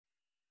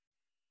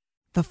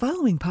The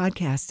following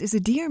podcast is a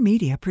Dear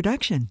Media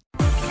production.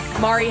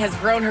 Mari has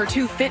grown her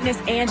two fitness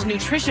and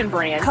nutrition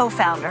brands.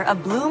 Co-founder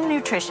of Bloom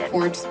Nutrition.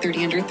 Forbes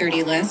 30 under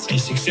 30 list. A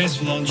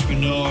successful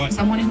entrepreneur.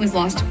 Someone who has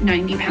lost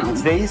 90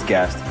 pounds. Today's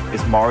guest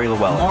is Mari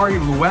Llewellyn. Mari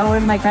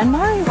Llewellyn. My friend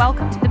Mari.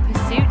 Welcome to the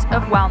Pursuit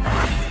of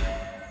Wellness.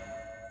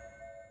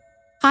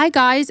 Hi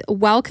guys,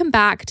 welcome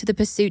back to the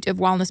Pursuit of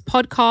Wellness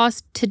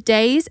podcast.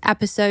 Today's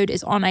episode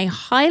is on a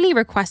highly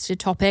requested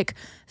topic,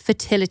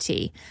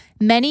 fertility.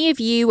 Many of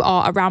you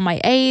are around my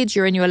age,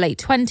 you're in your late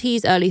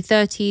 20s, early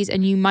 30s,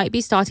 and you might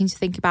be starting to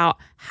think about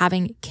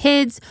having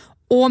kids,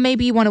 or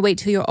maybe you want to wait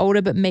till you're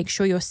older, but make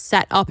sure you're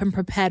set up and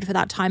prepared for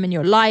that time in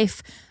your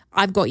life.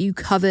 I've got you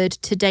covered.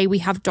 Today we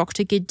have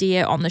Dr.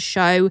 Ghadir on the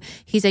show.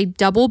 He's a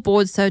double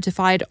board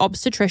certified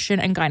obstetrician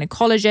and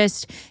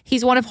gynecologist.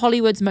 He's one of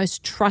Hollywood's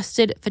most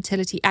trusted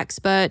fertility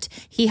expert.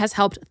 He has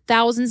helped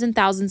thousands and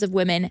thousands of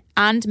women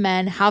and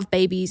men have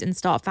babies and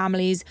start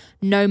families,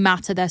 no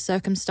matter their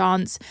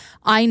circumstance.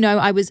 I know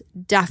I was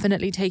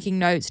definitely taking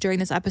notes during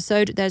this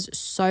episode. There's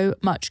so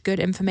much good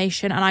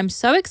information, and I'm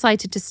so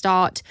excited to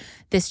start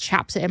this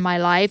chapter in my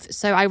life.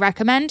 So I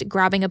recommend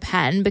grabbing a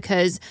pen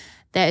because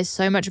there is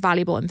so much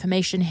valuable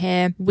information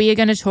here. We are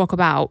going to talk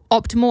about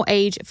optimal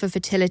age for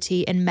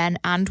fertility in men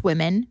and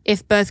women,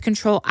 if birth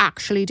control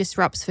actually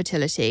disrupts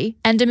fertility,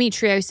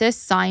 endometriosis,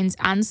 signs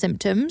and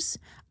symptoms,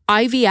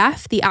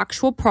 IVF, the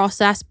actual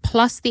process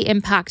plus the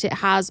impact it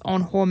has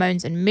on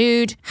hormones and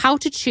mood, how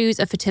to choose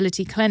a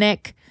fertility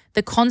clinic,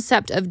 the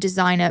concept of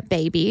designer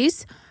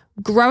babies,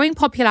 growing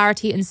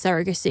popularity in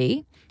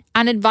surrogacy,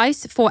 and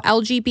advice for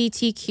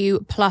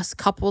LGBTQ plus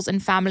couples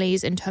and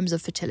families in terms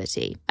of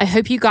fertility. I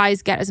hope you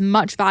guys get as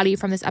much value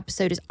from this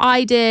episode as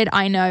I did.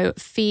 I know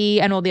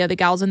Fee and all the other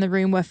gals in the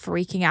room were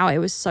freaking out. It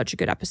was such a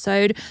good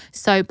episode.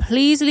 So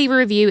please leave a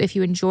review if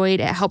you enjoyed.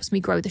 It helps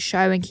me grow the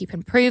show and keep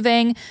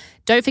improving.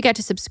 Don't forget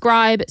to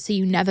subscribe so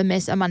you never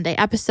miss a Monday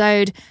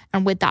episode.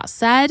 And with that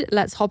said,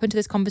 let's hop into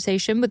this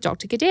conversation with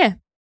Dr. Ghadir.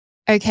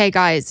 Okay,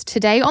 guys,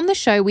 today on the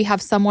show, we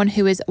have someone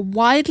who is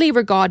widely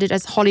regarded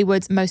as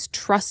Hollywood's most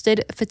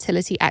trusted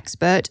fertility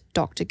expert,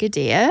 Dr.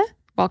 Ghadir.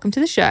 Welcome to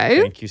the show.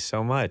 Thank you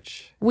so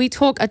much. We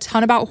talk a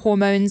ton about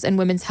hormones and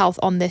women's health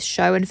on this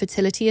show, and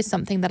fertility is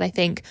something that I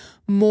think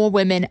more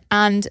women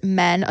and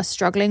men are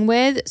struggling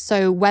with.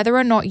 So whether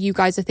or not you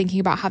guys are thinking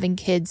about having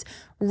kids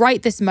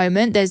right this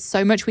moment, there's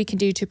so much we can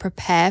do to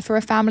prepare for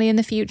a family in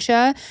the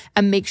future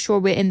and make sure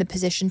we're in the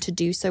position to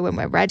do so when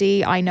we're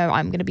ready. I know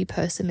I'm going to be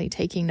personally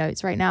taking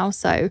notes right now,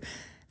 so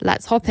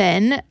let's hop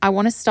in. I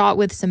want to start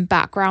with some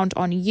background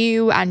on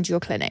you and your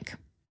clinic.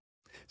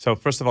 So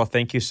first of all,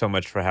 thank you so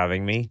much for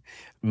having me.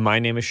 My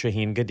name is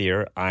Shahin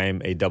Ghadir. I'm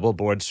a double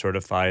board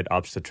certified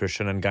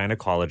obstetrician and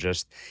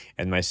gynecologist,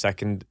 and my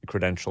second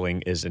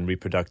credentialing is in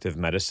reproductive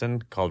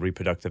medicine called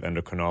reproductive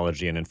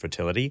endocrinology and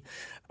infertility.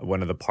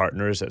 One of the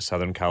partners at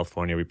Southern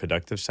California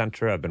Reproductive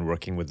Center. I've been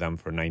working with them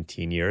for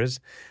 19 years.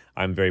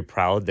 I'm very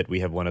proud that we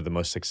have one of the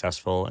most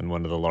successful and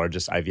one of the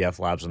largest IVF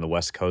labs on the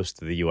West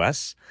Coast of the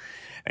US.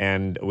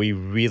 And we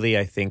really,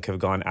 I think, have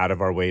gone out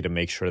of our way to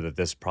make sure that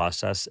this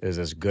process is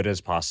as good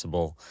as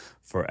possible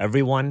for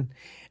everyone.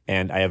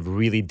 And I have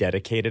really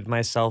dedicated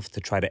myself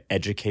to try to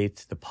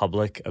educate the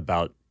public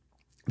about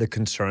the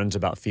concerns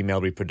about female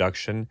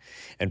reproduction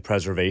and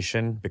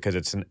preservation, because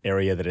it's an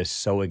area that is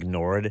so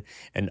ignored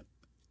and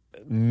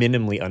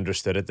minimally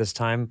understood at this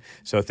time.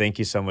 So thank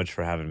you so much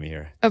for having me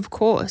here. Of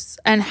course.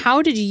 And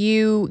how did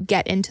you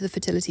get into the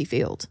fertility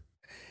field?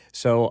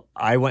 So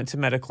I went to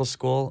medical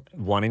school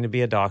wanting to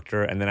be a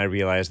doctor, and then I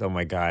realized, oh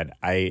my God,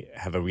 I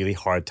have a really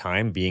hard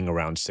time being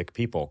around sick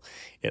people.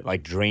 It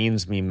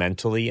drains me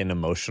mentally and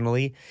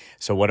emotionally.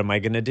 So what am I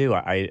going to do?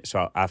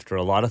 So after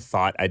a lot of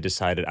thought, I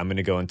decided I'm going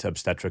to go into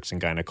obstetrics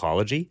and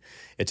gynecology.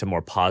 It's a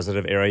more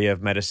positive area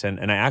of medicine,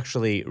 and I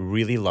actually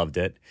really loved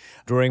it.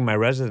 During my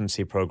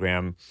residency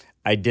program,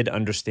 I did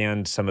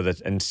understand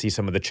see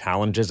some of the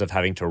challenges of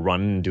having to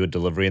run and do a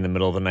delivery in the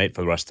middle of the night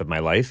for the rest of my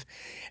life.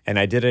 And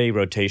I did a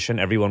rotation.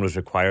 Everyone was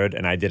required,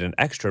 and I did an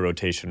extra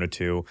rotation or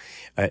two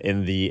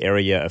in the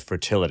area of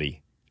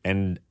fertility.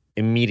 And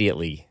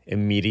immediately,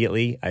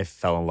 I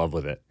fell in love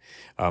with it.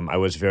 I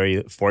was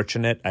very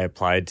fortunate. I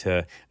applied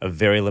to a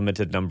very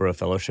limited number of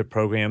fellowship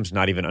programs,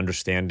 not even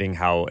understanding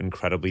how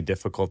incredibly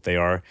difficult they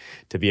are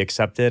to be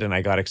accepted. And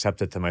I got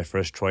accepted to my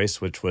first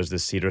choice, which was the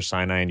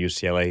Cedars-Sinai and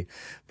UCLA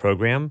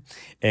program.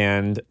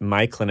 And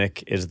my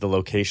clinic is the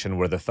location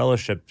where the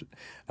fellowship,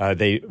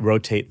 they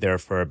rotate there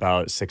for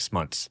about 6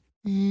 months.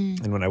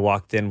 And when I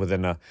walked in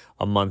within a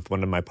month,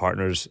 one of my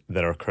partners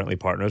that are currently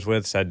partners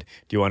with said,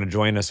 do you want to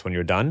join us when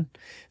you're done?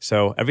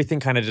 So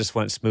everything kind of just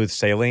went smooth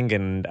sailing,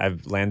 and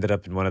I've landed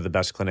up in one of the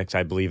best clinics,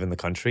 I believe, in the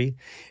country,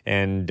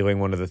 and doing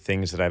one of the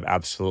things that I've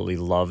absolutely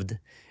loved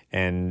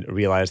and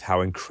realized how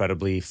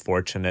incredibly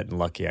fortunate and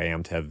lucky I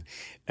am to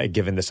have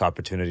given this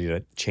opportunity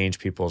to change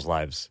people's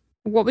lives.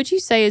 What would you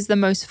say is the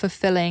most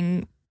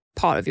fulfilling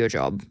part of your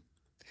job?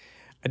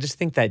 I just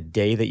think that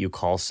day that you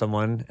call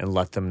someone and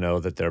let them know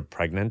that they're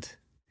pregnant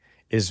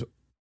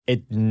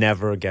it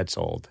never gets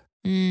old.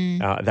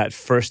 That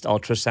first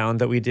ultrasound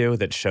that we do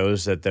that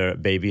shows that the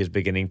baby is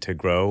beginning to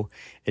grow,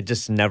 it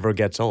just never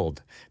gets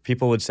old.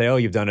 People would say, oh,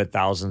 you've done it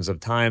thousands of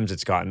times.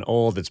 It's gotten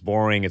old. It's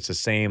boring. It's the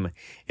same.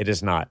 It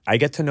is not. I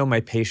get to know my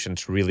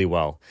patients really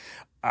well.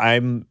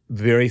 I'm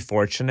very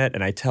fortunate,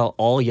 and I tell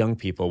all young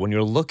people, when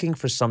you're looking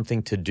for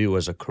something to do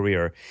as a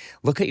career,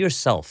 look at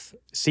yourself.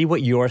 See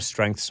what your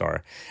strengths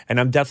are. And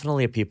I'm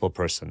definitely a people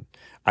person.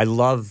 I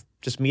love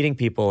just meeting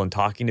people and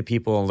talking to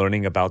people and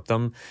learning about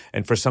them.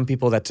 And for some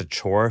people, that's a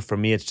chore. For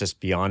me, it's just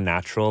beyond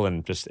natural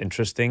and just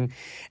interesting.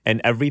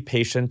 And every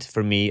patient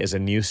for me is a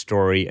new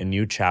story, a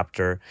new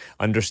chapter,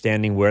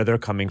 understanding where they're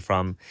coming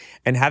from.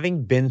 And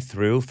having been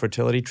through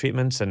fertility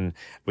treatments, and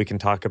we can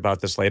talk about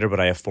this later, but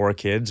I have 4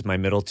 kids. My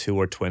middle 2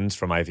 are twins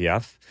from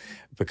IVF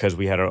because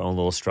we had our own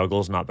little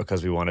struggles, not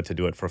because we wanted to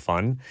do it for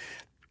fun.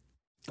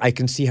 I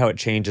can see how it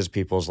changes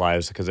people's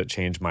lives because it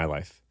changed my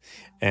life.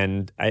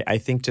 And I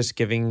think just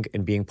giving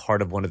and being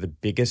part of one of the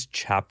biggest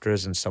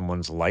chapters in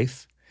someone's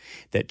life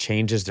that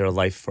changes their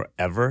life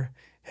forever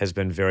has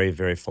been very,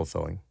 very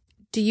fulfilling.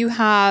 Do you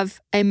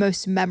have a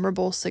most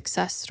memorable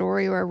success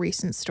story or a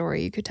recent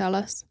story you could tell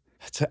us?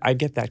 I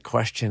get that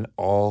question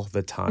all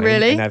the time.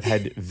 Really? And I've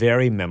had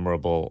very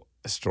memorable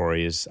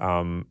stories.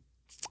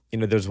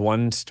 There's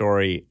one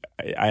story.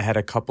 I had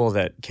a couple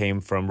that came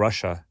from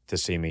Russia to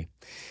see me.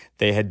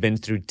 They had been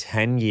through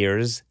 10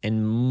 years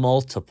and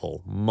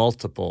multiple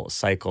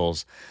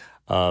cycles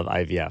of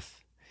IVF.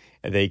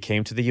 They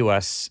came to the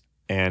US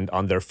and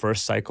on their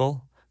first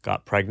cycle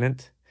got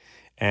pregnant.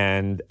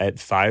 And at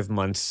 5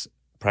 months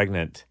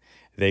pregnant,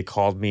 they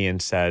called me and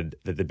said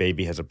that the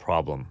baby has a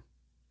problem.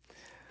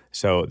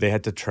 So they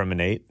had to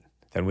terminate.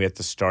 Then we had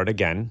to start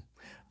again,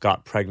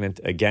 got pregnant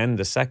again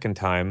the second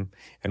time.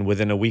 And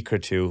within a week or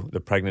 2, the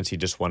pregnancy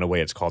just went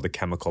away. It's called a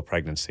chemical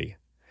pregnancy.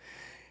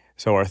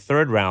 So our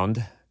third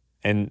round,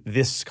 and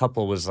this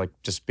couple was like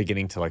just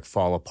beginning to like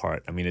fall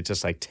apart. I mean, it's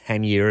just like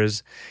 10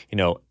 years.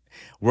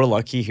 We're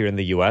lucky here in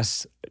the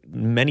US.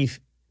 Many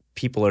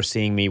people are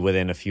seeing me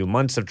within a few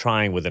months of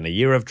trying, within a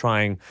year of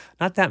trying.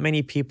 Not that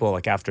many people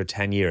like after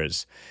 10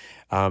 years.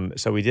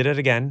 So we did it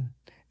again,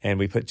 and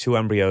we put 2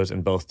 embryos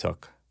and both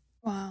took.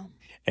 Wow.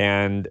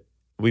 And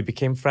we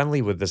became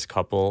friendly with this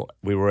couple.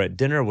 We were at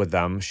dinner with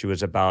them. She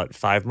was about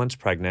 5 months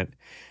pregnant.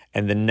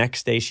 And the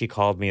next day she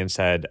called me and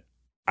said,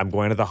 I'm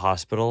going to the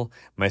hospital.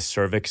 My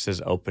cervix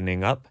is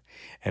opening up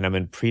and I'm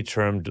in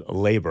preterm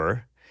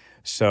labor.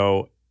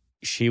 So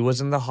she was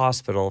in the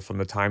hospital from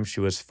the time she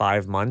was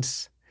 5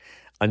 months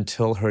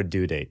until her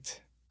due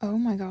date. Oh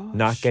my gosh.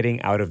 Not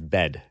getting out of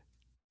bed.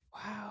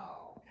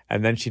 Wow.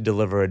 And then she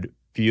delivered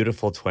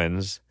beautiful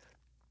twins.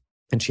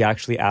 And she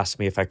actually asked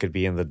me if I could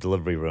be in the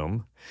delivery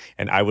room.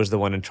 And I was the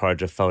one in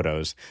charge of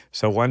photos.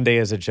 So one day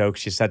as a joke,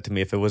 she said to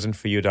me, if it wasn't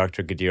for you,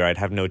 Dr. Ghadir, I'd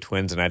have no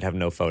twins and I'd have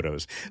no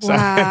photos.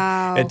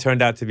 Wow. So it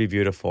turned out to be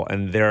beautiful.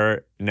 And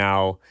their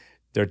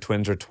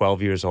twins are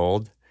 12 years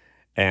old.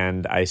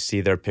 And I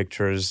see their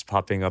pictures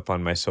popping up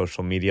on my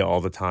social media all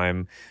the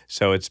time.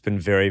 So it's been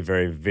very,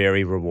 very,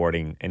 very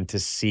rewarding. And to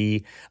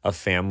see a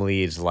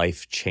family's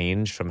life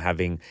change from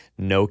having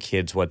no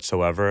kids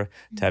whatsoever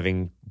to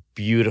having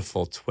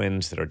beautiful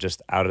twins that are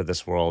just out of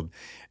this world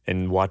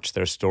and watch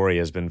their story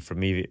has been, for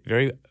me,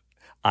 very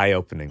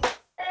eye-opening.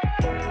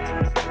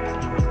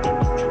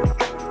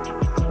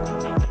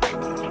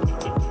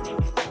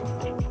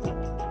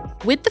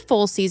 With the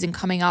fall season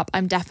coming up,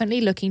 I'm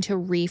definitely looking to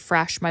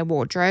refresh my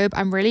wardrobe.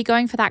 I'm really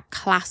going for that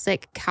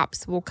classic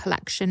capsule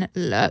collection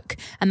look.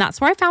 And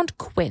that's where I found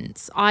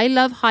Quince. I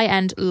love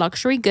high-end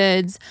luxury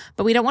goods,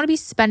 but we don't want to be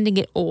spending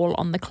it all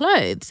on the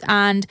clothes.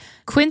 And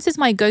Quince is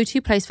my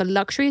go-to place for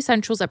luxury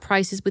essentials at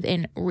prices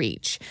within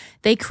reach.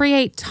 They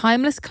create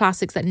timeless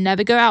classics that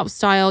never go out of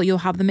style. You'll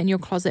have them in your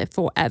closet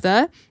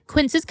forever.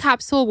 Quince's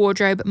capsule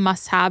wardrobe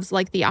must-haves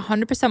like the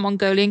 100%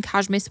 Mongolian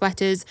cashmere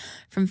sweaters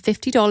from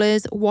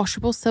 $50,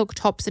 washable silk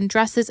tops and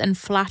dresses, and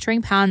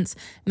flattering pants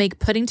make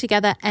putting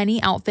together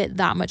any outfit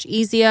that much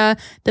easier.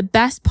 The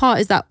best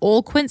part is that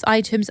all Quince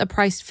items are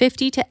priced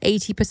 50 to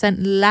 80%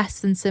 less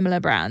than similar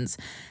brands.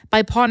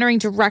 By partnering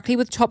directly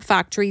with top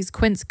factories,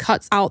 Quince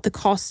cuts out the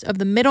cost of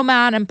the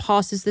middleman and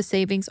passes the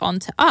savings on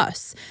to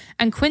us.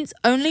 And Quince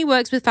only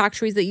works with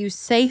factories that use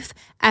safe,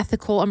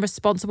 ethical, and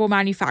responsible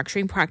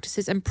manufacturing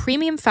practices and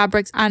premium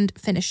fabrics and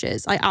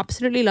finishes. I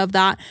absolutely love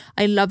that.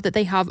 I love that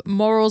they have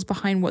morals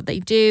behind what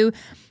they do.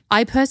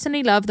 I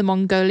personally love the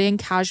Mongolian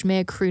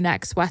cashmere crew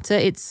neck sweater.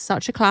 It's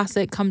such a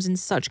classic, comes in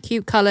such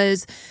cute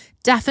colors.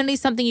 Definitely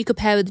something you could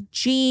pair with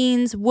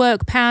jeans,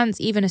 work pants,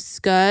 even a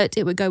skirt.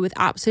 It would go with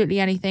absolutely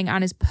anything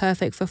and is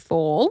perfect for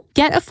fall.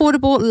 Get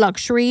affordable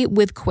luxury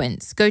with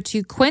Quince. Go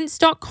to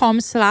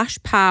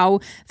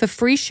quince.com/pow for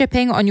free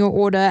shipping on your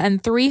order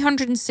and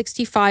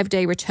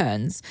 365-day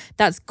returns.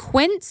 That's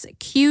Quince,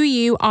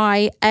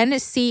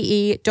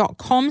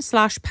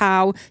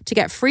 QUINCE.com/pow to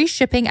get free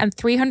shipping and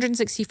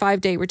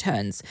 365-day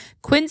returns.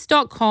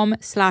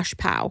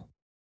 Quince.com/pow.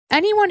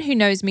 Anyone who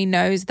knows me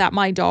knows that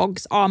my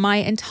dogs are my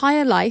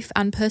entire life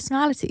and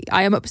personality.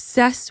 I am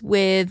obsessed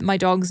with my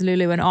dogs,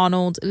 Lulu and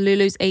Arnold.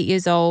 Lulu's 8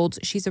 years old.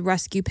 She's a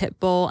rescue pit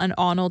bull, and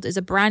Arnold is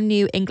a brand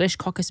new English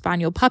Cocker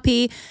Spaniel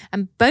puppy,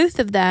 and both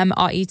of them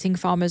are eating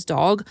Farmer's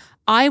Dog.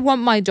 I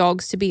want my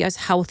dogs to be as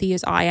healthy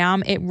as I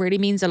am. It really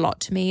means a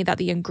lot to me that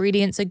the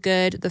ingredients are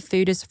good, the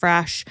food is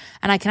fresh,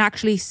 and I can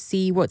actually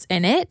see what's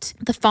in it.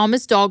 The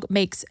Farmer's Dog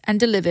makes and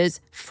delivers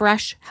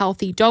fresh,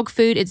 healthy dog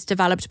food. It's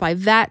developed by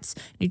vets,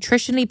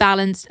 nutritionally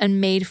balanced, and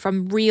made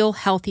from real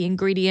healthy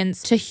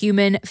ingredients to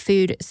human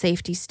food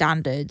safety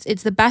standards.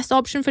 It's the best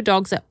option for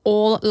dogs at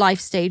all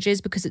life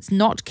stages because it's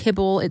not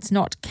kibble, it's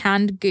not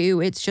canned goo,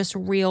 it's just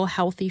real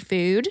healthy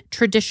food.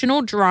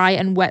 Traditional dry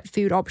and wet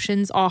food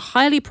options are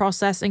highly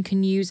processed and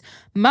can use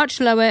much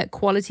lower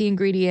quality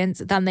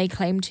ingredients than they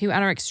claim to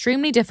and are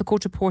extremely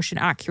difficult to portion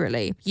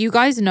accurately. You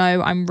guys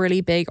know I'm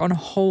really big on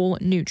whole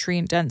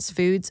nutrient-dense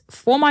foods.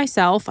 For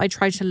myself, I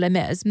try to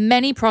limit as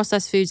many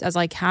processed foods as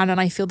I can, and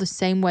I feel the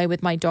same way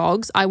with my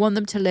dogs. I want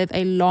them to live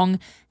a long,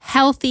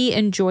 healthy,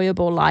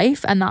 enjoyable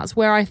life, and that's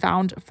where I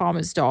found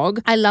Farmer's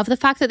Dog. I love the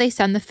fact that they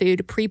send the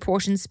food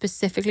pre-portioned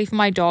specifically for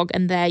my dog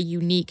and their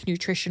unique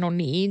nutritional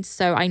needs,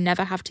 so I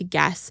never have to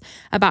guess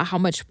about how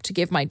much to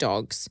give my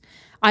dogs.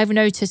 I've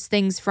noticed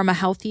things from a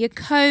healthier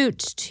coat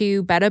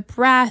to better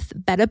breath,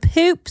 better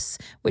poops,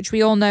 which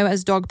we all know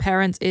as dog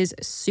parents is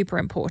super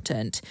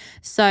important.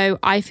 So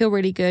I feel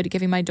really good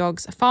giving my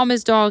dogs a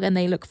Farmer's Dog, and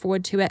they look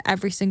forward to it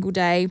every single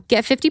day.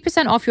 Get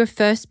 50% off your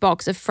first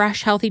box of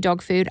fresh, healthy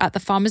dog food at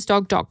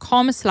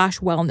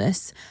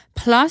thefarmersdog.com/wellness.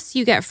 Plus,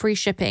 you get free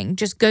shipping.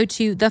 Just go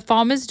to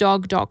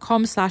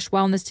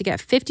thefarmersdog.com/wellness to get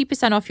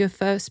 50% off your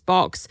first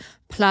box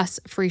plus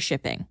free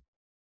shipping.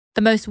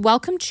 The most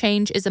welcome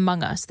change is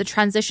among us. The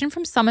transition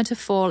from summer to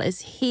fall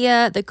is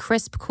here. The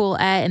crisp, cool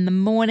air in the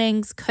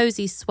mornings,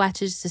 cozy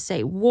sweaters to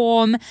stay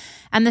warm,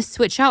 and the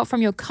switch out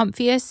from your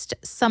comfiest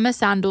summer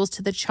sandals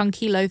to the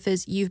chunky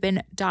loafers you've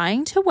been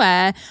dying to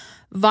wear.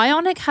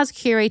 Vionic has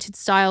curated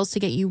styles to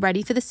get you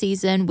ready for the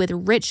season with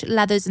rich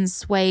leathers and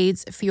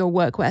suedes for your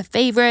workwear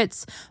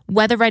favorites,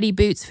 weather-ready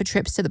boots for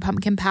trips to the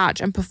pumpkin patch,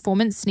 and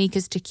performance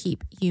sneakers to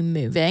keep you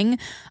moving.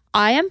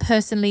 I am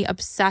personally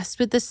obsessed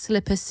with the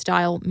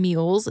slipper-style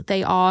mules.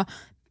 They are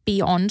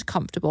beyond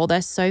comfortable.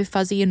 They're so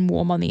fuzzy and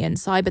warm on the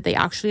inside, but they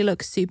actually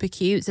look super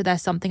cute. So they're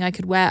something I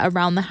could wear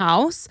around the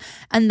house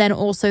and then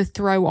also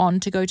throw on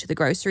to go to the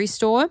grocery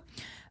store.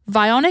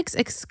 Vionic's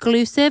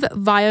exclusive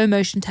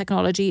VioMotion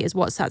technology is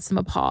what sets them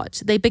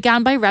apart. They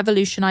began by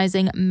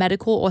revolutionizing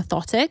medical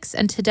orthotics,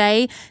 and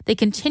today they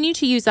continue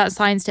to use that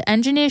science to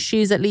engineer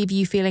shoes that leave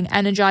you feeling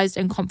energized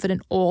and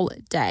confident all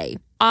day.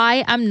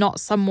 I am not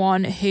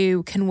someone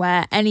who can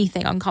wear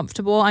anything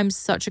uncomfortable. I'm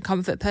such a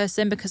comfort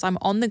person because I'm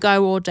on the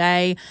go all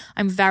day.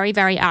 I'm very,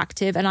 very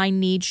active, and I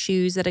need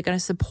shoes that are going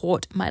to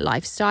support my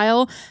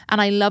lifestyle. And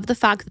I love the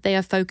fact that they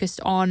are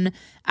focused on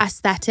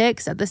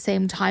aesthetics at the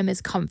same time as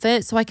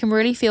comfort. So I can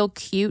really feel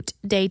cute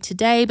day to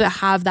day,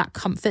 but have that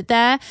comfort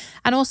there.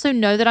 And also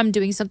know that I'm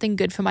doing something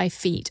good for my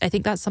feet. I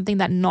think that's something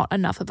that not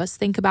enough of us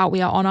think about.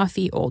 We are on our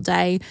feet all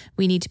day.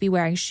 We need to be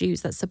wearing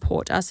shoes that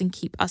support us and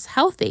keep us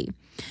healthy.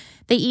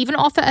 They even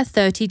offer a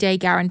 30-day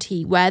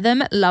guarantee. Wear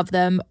them, love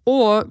them,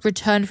 or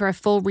return for a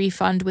full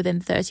refund within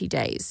 30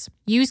 days.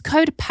 Use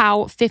code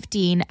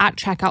POW15 at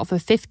checkout for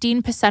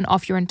 15%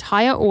 off your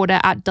entire order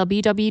at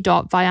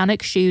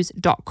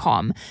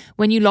www.vionicshoes.com.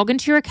 When you log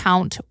into your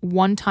account,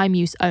 one-time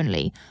use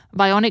only.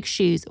 Vionic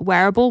Shoes,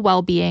 wearable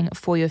well-being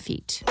for your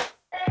feet.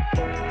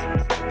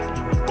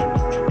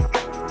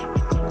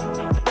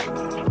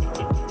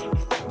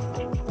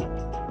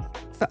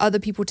 For other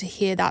people to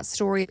hear that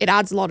story, it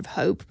adds a lot of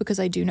hope because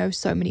I do know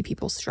so many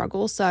people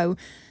struggle. So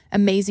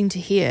amazing to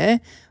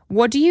hear.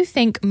 What do you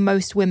think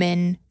most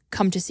women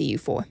come to see you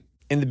for?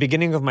 In the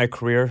beginning of my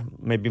career,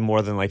 maybe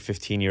more than like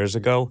 15 years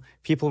ago,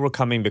 people were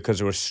coming because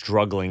they were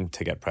struggling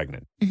to get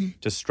pregnant.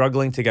 Just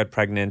struggling to get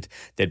pregnant.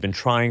 They'd been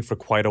trying for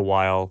quite a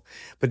while,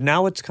 but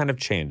now it's kind of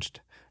changed.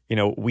 You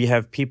know, we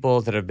have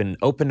people that have been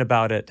open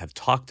about it, have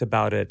talked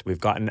about it. We've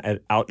gotten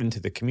out into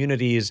the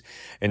communities,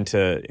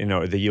 into,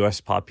 the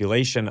U.S.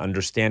 population,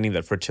 understanding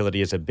that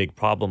fertility is a big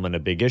problem and a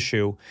big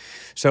issue.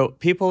 So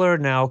people are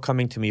now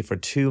coming to me for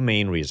two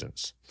main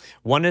reasons.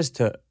 One is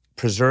to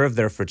preserve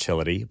their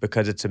fertility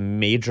because it's a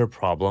major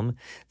problem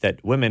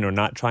that women are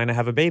not trying to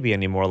have a baby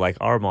anymore like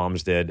our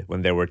moms did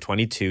when they were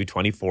 22,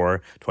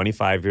 24,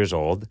 25 years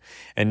old.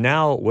 And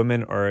now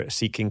women are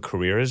seeking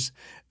careers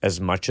as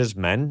much as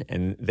men,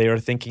 and they are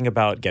thinking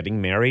about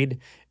getting married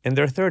in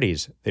their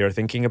 30s. They are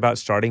thinking about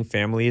starting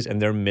families in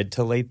their mid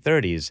to late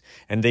 30s,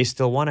 and they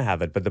still want to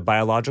have it. But the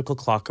biological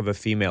clock of a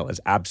female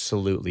is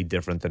absolutely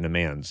different than a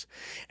man's.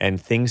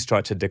 And things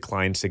start to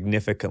decline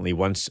significantly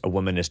once a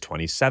woman is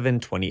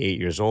 27, 28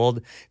 years old.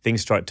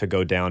 Things start to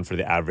go down for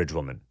the average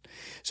woman.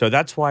 So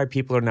that's why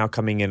people are now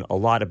coming in a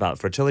lot about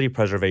fertility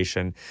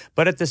preservation.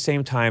 But at the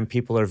same time,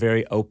 people are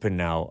very open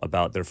now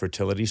about their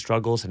fertility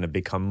struggles and have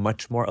become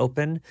much more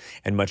open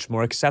and much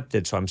more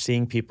accepted. So I'm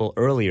seeing people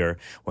earlier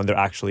when they're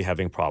actually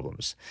having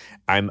problems.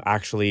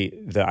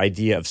 The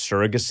idea of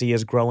surrogacy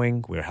is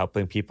growing. We're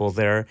helping people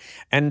there.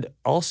 And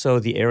also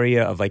the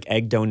area of like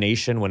egg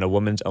donation when a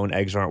woman's own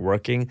eggs aren't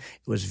working.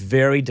 It was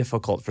very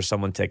difficult for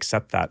someone to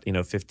accept that,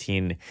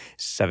 15,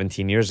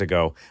 17 years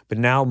ago, but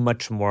now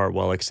much more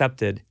well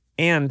accepted.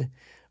 And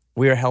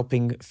we are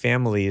helping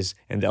families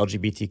in the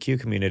LGBTQ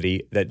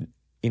community that,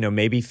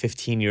 maybe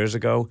 15 years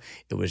ago,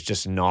 it was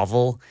just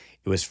novel.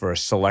 It was for a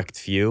select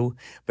few,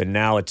 but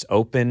now it's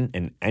open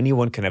and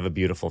anyone can have a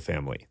beautiful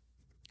family.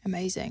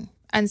 Amazing.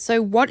 And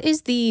so what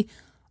is the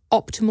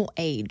optimal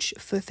age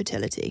for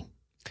fertility?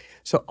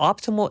 So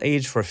optimal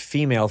age for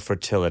female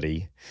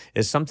fertility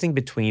is something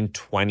between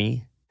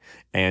 20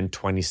 and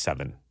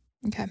 27.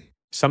 Okay.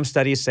 Some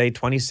studies say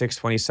 26,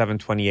 27,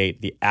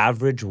 28, the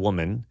average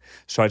woman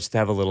starts to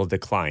have a little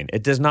decline.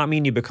 It does not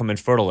mean you become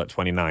infertile at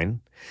 29,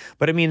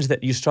 but it means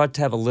that you start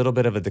to have a little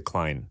bit of a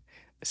decline.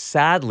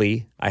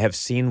 Sadly, I have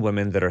seen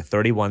women that are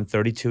 31,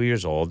 32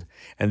 years old,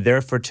 and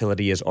their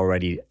fertility is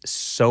already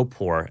so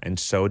poor and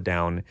so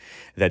down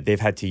that they've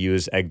had to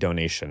use egg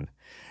donation.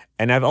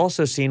 And I've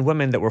also seen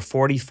women that were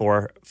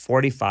 44,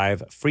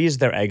 45, freeze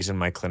their eggs in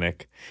my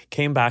clinic,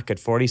 came back at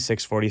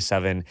 46,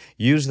 47,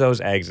 used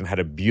those eggs and had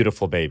a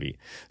beautiful baby.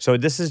 So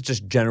this is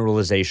just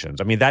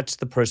generalizations. I mean, that's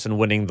the person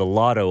winning the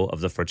lotto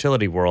of the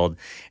fertility world.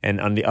 And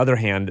on the other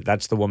hand,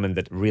 that's the woman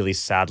that really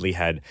sadly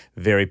had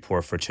very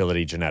poor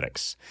fertility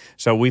genetics.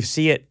 So we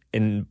see it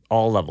in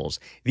all levels.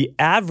 The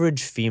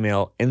average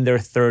female in their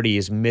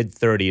 30s,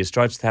 mid-30s,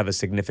 starts to have a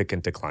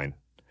significant decline.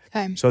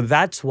 Okay. So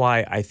that's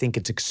why I think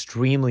it's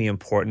extremely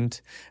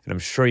important, and I'm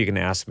sure you're going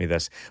to ask me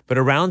this, but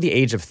around the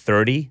age of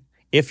 30,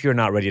 if you're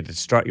not ready to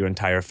start your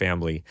entire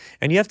family.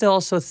 And you have to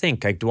also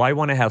think, like, do I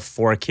want to have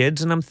 4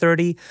 kids and I'm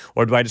 30,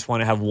 or do I just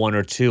want to have 1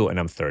 or 2 and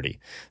I'm 30?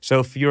 So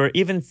if you're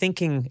even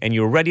thinking and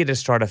you're ready to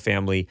start a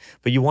family,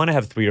 but you want to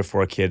have 3 or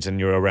 4 kids and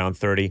you're around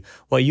 30,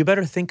 well, you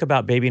better think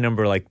about baby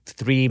number like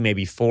 3,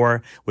 maybe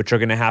 4, which are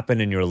going to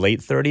happen in your late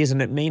 30s,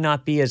 and it may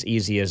not be as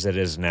easy as it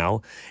is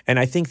now. And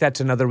I think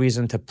that's another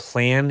reason to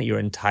plan your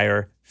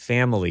entire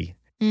family.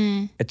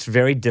 It's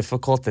very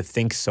difficult to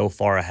think so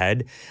far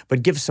ahead,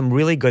 but give some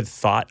really good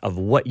thought of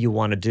what you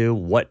want to do,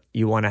 what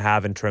you want to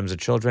have in terms of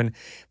children.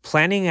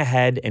 Planning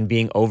ahead and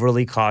being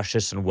overly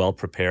cautious and well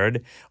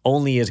prepared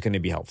only is going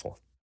to be helpful.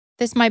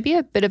 This might be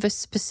a bit of a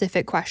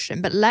specific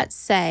question, but let's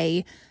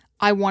say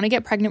I want to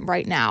get pregnant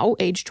right now,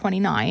 age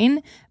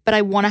 29, but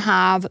I want to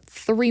have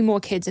 3 more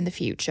kids in the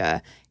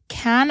future.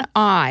 Can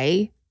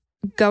I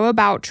go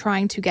about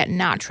trying to get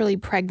naturally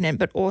pregnant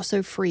but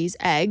also freeze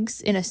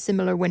eggs in a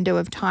similar window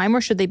of time,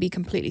 or should they be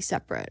completely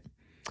separate?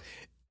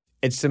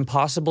 It's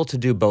impossible to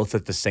do both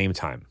at the same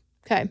time.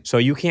 Okay. So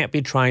you can't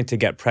be trying to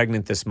get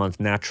pregnant this month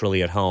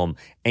naturally at home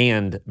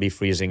and be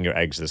freezing your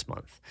eggs this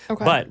month.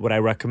 Okay. But what I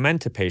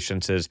recommend to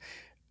patients is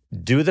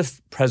do the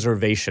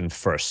preservation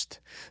first.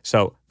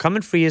 So come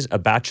and freeze a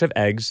batch of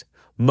eggs.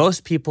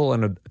 Most people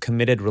in a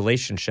committed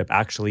relationship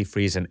actually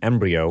freeze an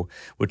embryo,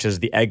 which is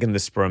the egg and the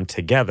sperm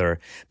together,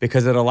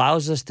 because it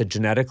allows us to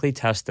genetically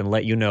test and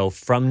let you know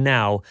from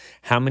now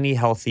how many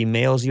healthy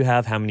males you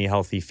have, how many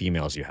healthy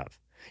females you have.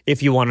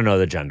 If you want to know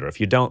the gender.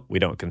 If you don't, we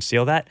don't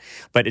conceal that.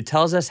 But it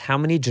tells us how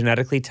many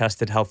genetically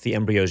tested healthy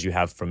embryos you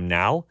have from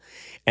now.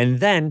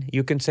 And then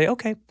you can say,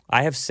 okay,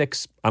 I have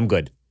 6, I'm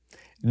good.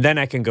 Then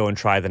I can go and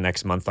try the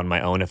next month on my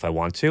own if I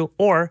want to.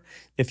 Or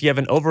if you have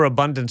an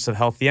overabundance of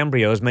healthy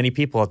embryos, many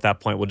people at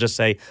that point will just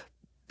say,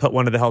 put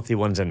one of the healthy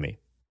ones in me.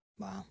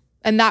 Wow.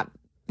 And that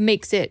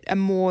makes it a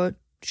more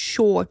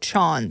sure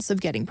chance of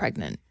getting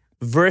pregnant.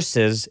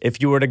 Versus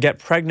if you were to get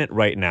pregnant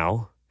right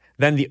now,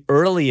 then the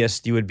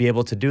earliest you would be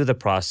able to do the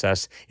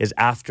process is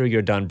after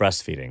you're done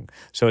breastfeeding.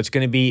 So it's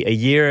going to be a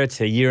year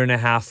to a year and a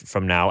half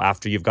from now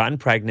after you've gotten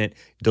pregnant,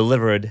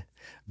 delivered,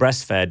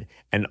 breastfed,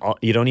 and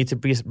you don't need to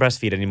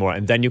breastfeed anymore,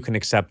 and then you can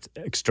accept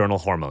external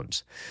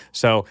hormones.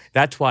 So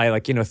that's why,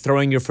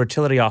 throwing your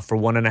fertility off for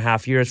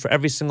 1.5 years for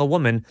every single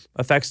woman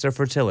affects their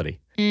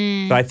fertility.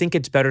 So I think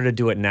it's better to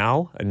do it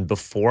now and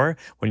before,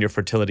 when your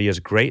fertility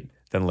is great,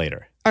 than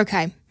later.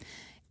 Okay.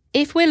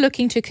 If we're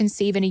looking to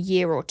conceive in a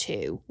year or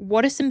 2,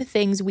 what are some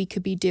things we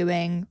could be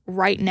doing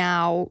right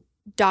now,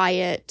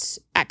 diet,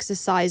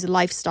 exercise,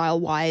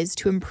 lifestyle-wise,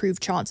 to improve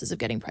chances of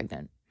getting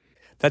pregnant?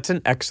 That's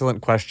an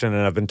excellent question,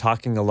 and I've been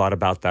talking a lot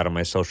about that on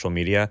my social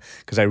media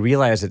because I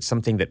realize it's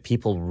something that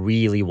people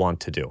really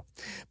want to do.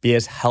 Be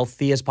as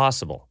healthy as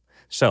possible.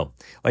 So,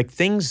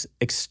 things,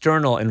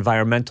 external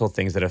environmental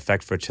things that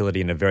affect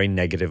fertility in a very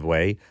negative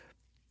way.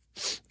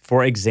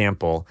 For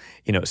example,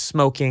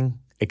 smoking,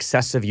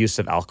 excessive use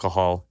of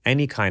alcohol,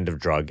 any kind of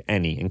drug,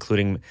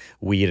 including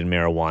weed and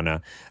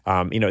marijuana.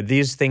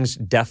 These things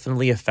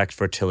definitely affect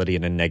fertility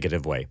in a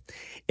negative way.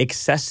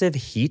 Excessive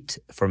heat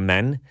for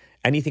men,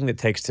 anything that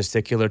takes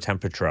testicular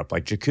temperature up,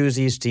 like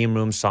jacuzzi, steam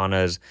rooms,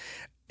 saunas,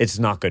 it's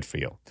not good for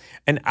you.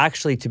 And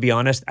actually, to be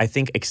honest, I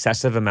think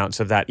excessive amounts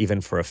of that, even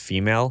for a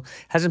female,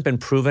 hasn't been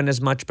proven as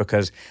much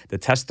because the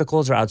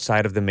testicles are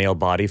outside of the male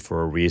body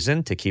for a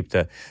reason, to keep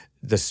the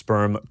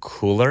sperm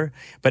cooler,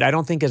 but I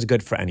don't think is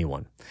good for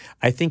anyone.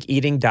 I think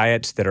eating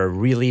diets that are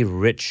really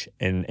rich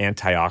in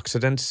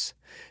antioxidants,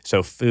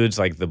 so foods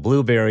like the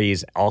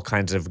blueberries, all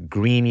kinds of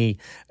greeny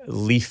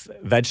leaf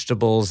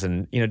vegetables,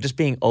 and just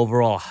being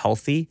overall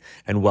healthy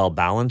and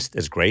well-balanced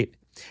is great.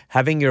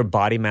 Having your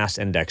body mass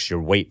index,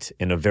 your weight,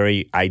 in a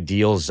very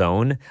ideal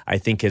zone, I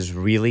think is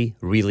really,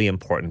 really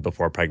important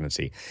before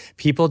pregnancy.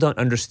 People don't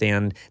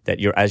understand that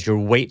as your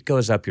weight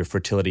goes up, your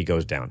fertility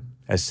goes down.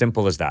 As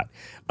simple as that.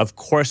 Of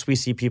course, we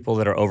see people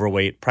that are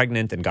overweight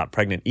pregnant and got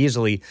pregnant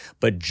easily,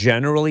 but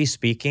generally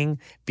speaking,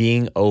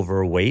 being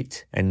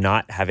overweight and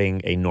not having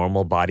a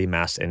normal body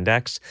mass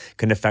index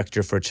can affect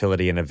your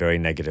fertility in a very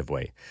negative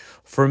way.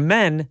 For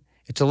men,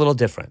 it's a little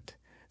different.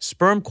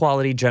 Sperm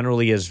quality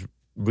generally is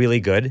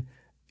really good,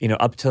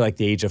 up to like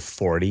the age of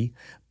 40.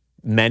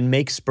 Men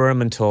make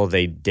sperm until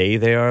the day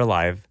they are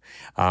alive.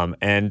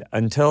 And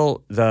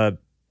until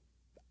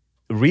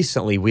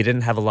recently, we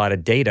didn't have a lot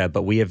of data,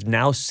 but we have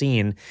now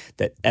seen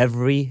that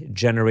every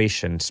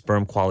generation,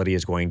 sperm quality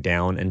is going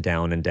down and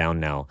down and down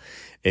now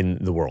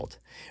in the world.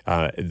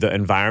 The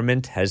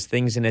environment has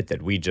things in it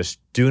that we just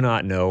do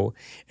not know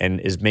and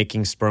is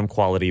making sperm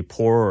quality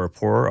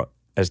poorer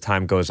as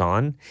time goes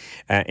on.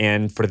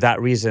 And for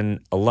that reason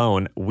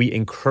alone, we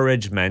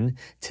encourage men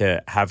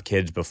to have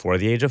kids before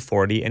the age of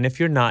 40. And if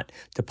you're not,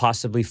 to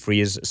possibly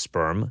freeze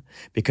sperm,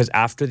 because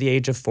after the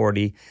age of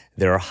 40,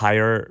 there are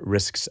higher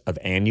risks of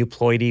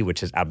aneuploidy,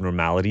 which is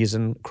abnormalities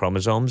in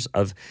chromosomes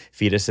of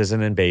fetuses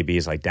and in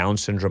babies, like Down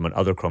syndrome and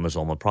other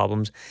chromosomal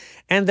problems.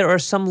 And there are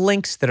some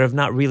links that have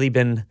not really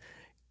been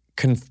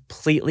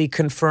completely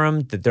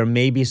confirmed, that there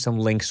may be some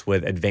links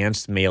with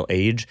advanced male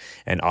age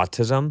and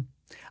autism.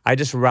 I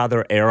just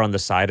rather err on the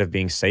side of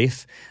being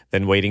safe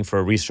than waiting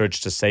for research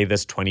to say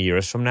this 20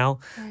 years from now.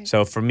 Right.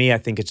 So for me, I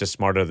think it's just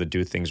smarter to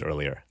do things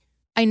earlier.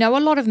 I know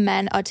a lot of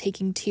men are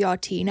taking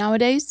TRT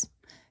nowadays.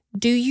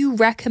 Do you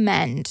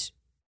recommend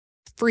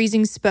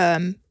freezing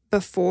sperm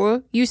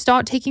before you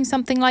start taking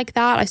something like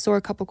that? I saw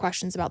a couple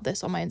questions about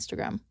this on my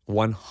Instagram.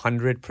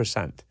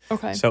 100%.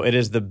 Okay. So it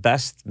is the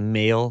best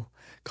male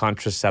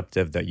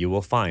contraceptive that you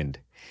will find.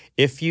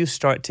 If you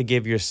start to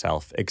give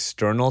yourself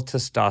external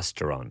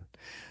testosterone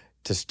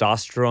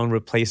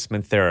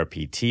replacement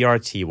therapy,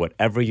 TRT,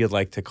 whatever you'd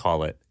like to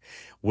call it,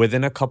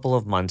 within a couple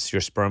of months,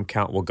 your sperm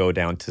count will go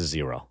down to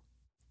 0.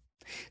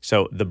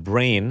 So the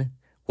brain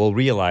will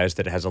realize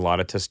that it has a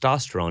lot of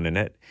testosterone in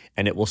it,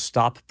 and it will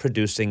stop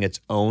producing its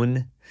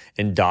own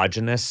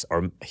endogenous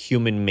or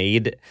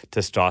human-made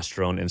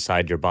testosterone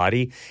inside your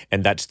body,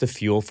 and that's the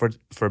fuel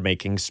for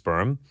making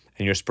sperm,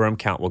 and your sperm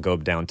count will go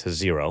down to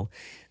 0.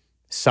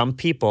 Some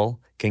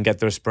people can get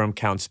their sperm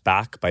counts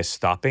back by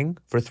stopping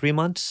for 3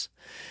 months.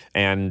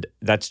 And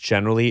that's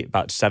generally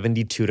about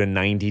 72 to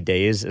 90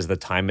 days is the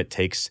time it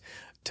takes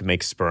to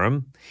make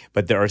sperm.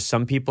 But there are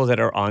some people that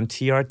are on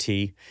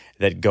TRT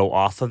that go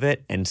off of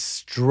it and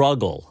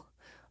struggle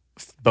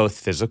both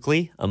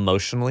physically,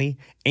 emotionally,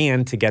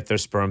 and to get their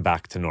sperm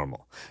back to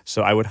normal.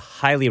 So I would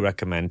highly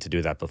recommend to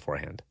do that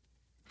beforehand.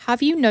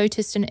 Have you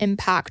noticed an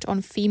impact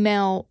on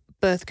female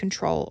birth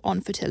control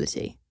on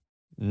fertility?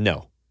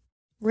 No.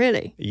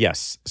 Really?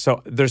 Yes.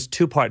 So there's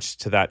two parts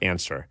to that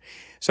answer.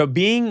 So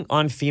being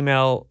on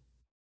female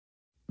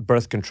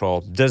birth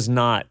control does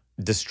not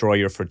destroy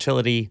your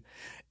fertility,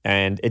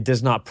 and it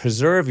does not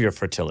preserve your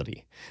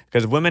fertility.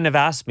 Because women have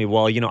asked me,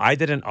 well, I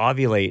didn't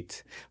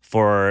ovulate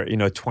for,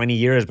 20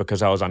 years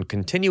because I was on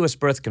continuous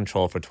birth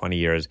control for 20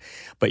 years,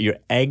 but your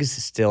eggs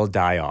still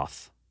die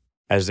off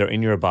as they're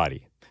in your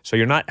body. So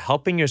you're not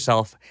helping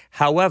yourself.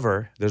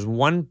 However, there's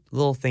one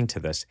little thing to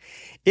this.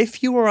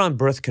 If you were on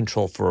birth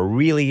control for a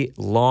really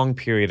long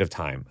period of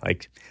time,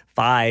 like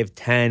 5,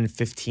 10,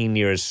 15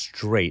 years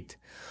straight,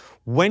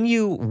 when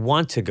you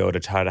want to go to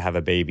try to have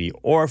a baby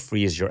or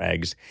freeze your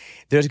eggs,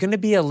 there's going to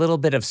be a little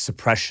bit of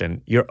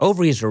suppression. Your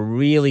ovaries are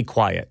really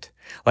quiet.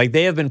 Like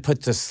they have been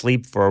put to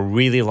sleep for a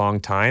really long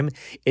time.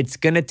 It's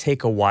going to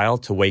take a while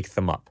to wake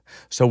them up.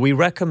 So we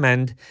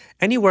recommend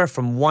anywhere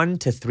from 1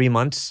 to 3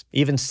 months,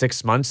 even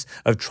 6 months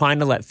of trying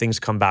to let things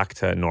come back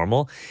to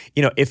normal.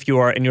 If you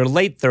are in your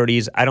late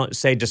 30s, I don't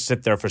say just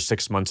sit there for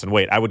 6 months and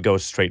wait. I would go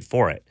straight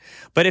for it.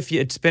 But if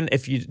you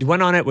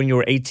went on it when you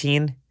were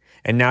 18,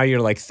 and now you're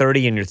like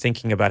 30 and you're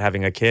thinking about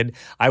having a kid,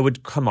 I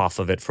would come off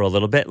of it for a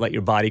little bit, let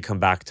your body come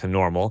back to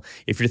normal.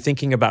 If you're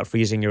thinking about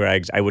freezing your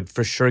eggs, I would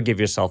for sure give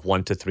yourself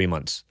 1 to 3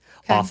 months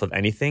off of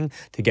anything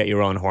to get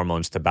your own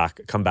hormones to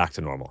come back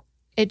to normal.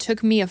 It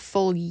took me a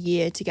full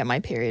year to get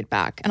my period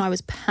back, and I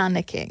was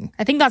panicking.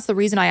 I think that's the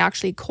reason I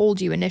actually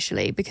called you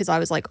initially, because I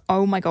was like,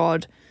 oh my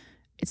God,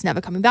 it's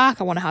never coming back.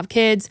 I want to have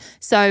kids.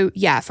 So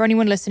yeah, for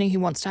anyone listening who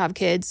wants to have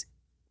kids,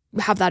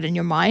 have that in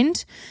your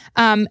mind.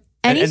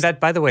 And that,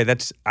 by the way,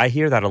 I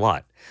hear that a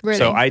lot. Really?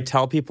 So I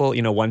tell people,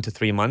 1 to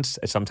 3 months.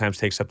 It sometimes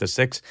takes up to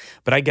 6.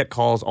 But I get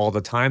calls all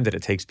the time that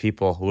it takes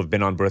people who have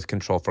been on birth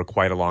control for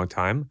quite a long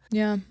time,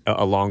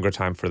 a longer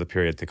time for the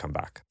period to come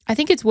back. I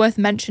think it's worth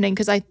mentioning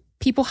because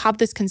people have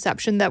this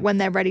conception that when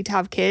they're ready to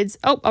have kids,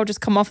 I'll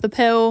just come off the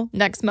pill,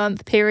 next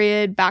month,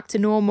 period, back to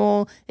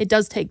normal. It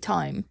does take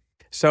time.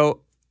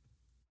 So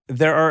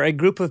there are a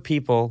group of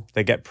people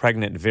that get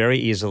pregnant very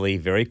easily,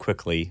 very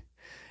quickly,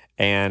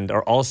 and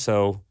are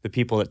also the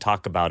people that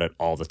talk about it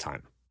all the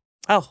time.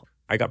 Oh,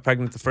 I got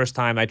pregnant the first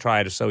time I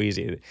tried. It was so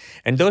easy.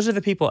 And those are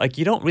the people,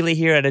 you don't really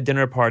hear at a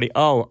dinner party,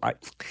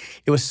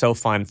 it was so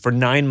fun. For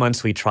 9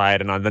 months we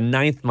tried, and on the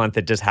 9th month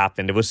it just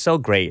happened. It was so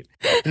great.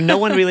 No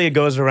one really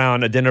goes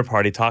around a dinner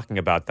party talking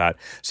about that.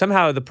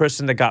 Somehow the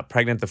person that got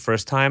pregnant the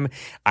first time,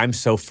 I'm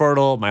so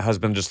fertile, my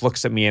husband just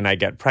looks at me and I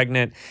get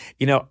pregnant.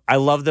 I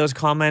love those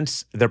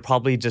comments. They're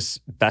probably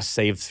just best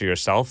saved for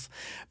yourself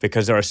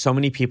because there are so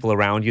many people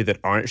around you that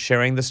aren't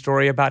sharing the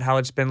story about how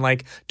it's been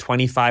like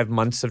 25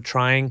 months of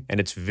trying, and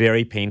it's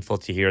very painful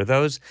to hear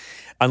those,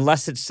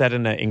 unless it's said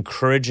in an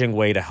encouraging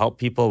way to help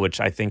people, which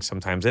I think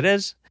sometimes it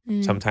is,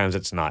 sometimes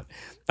it's not.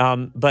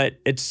 But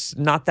it's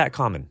not that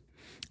common.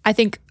 I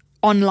think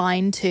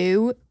online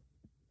too,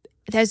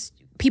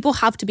 people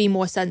have to be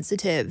more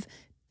sensitive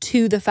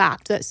to the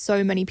fact that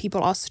so many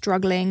people are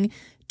struggling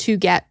to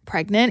get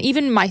pregnant.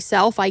 Even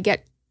myself, I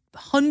get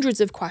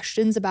hundreds of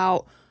questions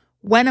about,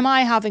 when am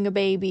I having a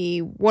baby?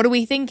 What are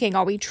we thinking?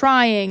 Are we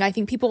trying? I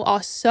think people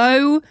are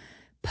so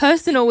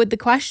personal with the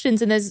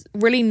questions, and there's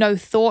really no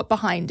thought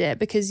behind it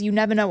because you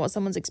never know what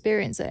someone's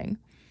experiencing.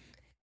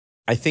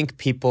 I think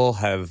people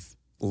have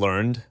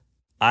learned.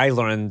 I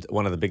learned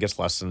one of the biggest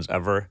lessons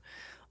ever.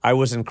 I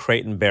was in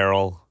Crate and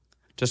Barrel,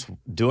 just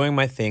doing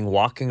my thing,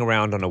 walking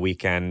around on a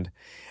weekend,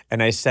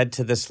 and I said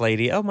to this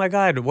lady, "Oh my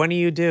God, when do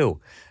you do?"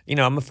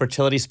 I'm a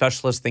fertility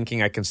specialist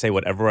thinking I can say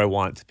whatever I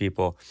want to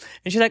people.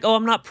 And she's like, "Oh,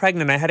 I'm not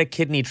pregnant. I had a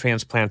kidney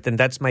transplant, and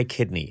that's my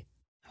kidney."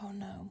 Oh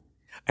no.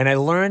 And I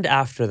learned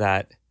after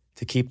that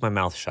to keep my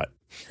mouth shut.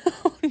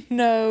 Oh,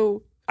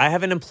 no. I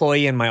have an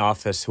employee in my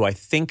office who I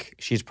think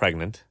she's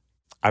pregnant.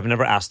 I've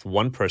never asked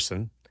one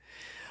person.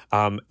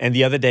 And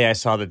the other day I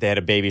saw that they had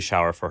a baby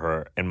shower for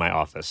her in my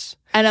office.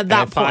 And at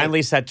that point, I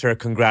finally said to her,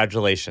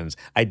 "Congratulations.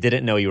 I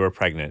didn't know you were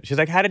pregnant." She's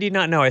like, "How did you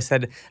not know?" I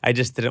said, "I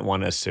just didn't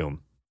want to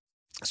assume."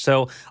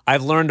 So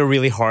I've learned a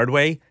really hard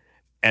way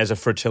as a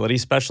fertility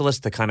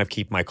specialist to kind of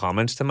keep my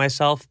comments to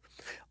myself.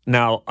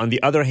 Now, on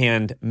the other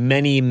hand,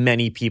 many,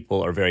 many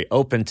people are very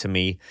open to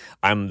me.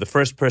 I'm the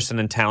first person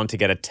in town to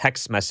get a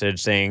text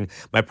message saying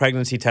my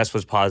pregnancy test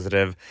was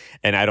positive,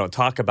 and I don't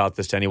talk about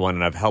this to anyone,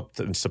 and I've helped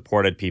and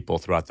supported people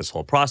throughout this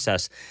whole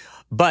process.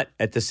 But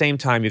at the same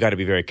time, you got to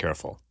be very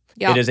careful.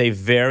 Yeah. It is a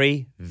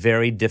very,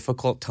 very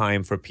difficult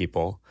time for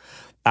people.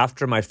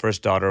 After my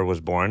first daughter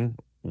was born,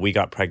 we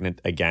got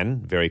pregnant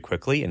again very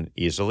quickly and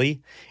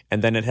easily,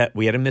 and then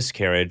we had a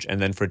miscarriage,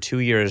 and then for 2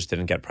 years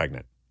didn't get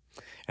pregnant.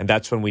 And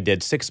that's when we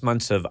did 6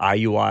 months of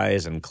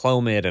IUIs and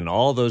Clomid and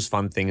all those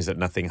fun things that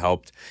nothing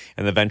helped,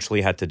 and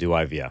eventually had to do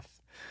IVF.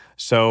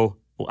 So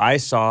I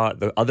saw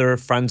the other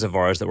friends of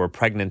ours that were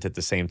pregnant at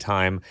the same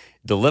time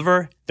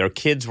deliver. Their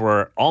kids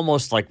were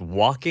almost like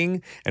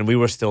walking, and we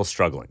were still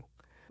struggling.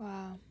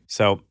 Wow.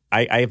 So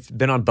I've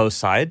been on both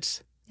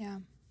sides. Yeah.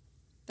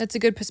 That's a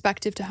good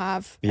perspective to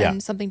have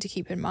and something to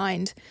keep in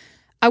mind.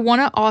 I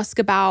want to ask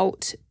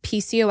about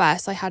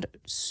PCOS. I had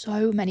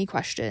so many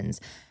questions.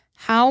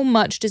 How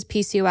much does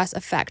PCOS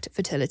affect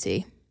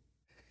fertility?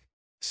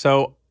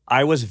 So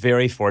I was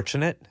very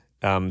fortunate.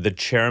 The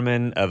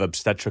chairman of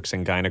obstetrics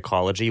and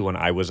gynecology when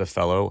I was a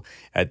fellow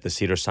at the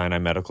Cedars-Sinai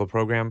Medical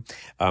Program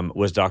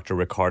was Dr.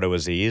 Ricardo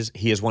Aziz.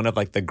 He is one of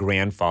the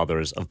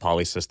grandfathers of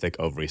polycystic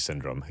ovary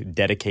syndrome, who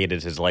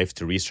dedicated his life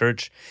to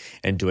research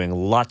and doing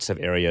lots of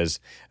areas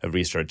of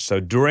research. So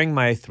during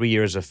my 3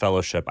 years of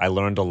fellowship, I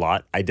learned a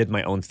lot. I did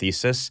my own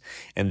thesis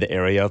in the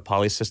area of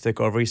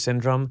polycystic ovary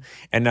syndrome,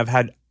 and I've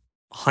had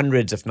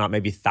hundreds, if not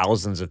maybe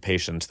thousands of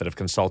patients that have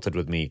consulted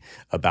with me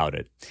about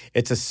it.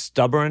 It's a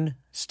stubborn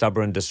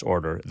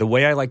disorder. The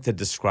way I like to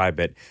describe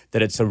it,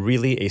 that it's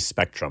really a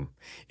spectrum.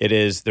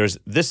 There's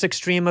this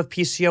extreme of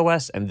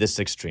PCOS and this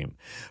extreme.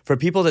 For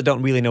people that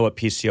don't really know what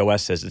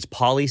PCOS is, it's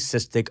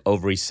polycystic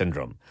ovary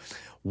syndrome.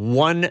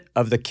 One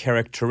of the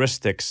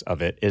characteristics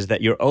of it is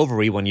that your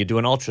ovary, when you do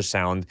an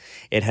ultrasound,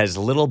 it has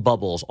little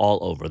bubbles all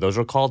over. Those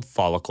are called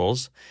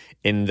follicles.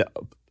 In the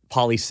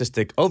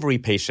polycystic ovary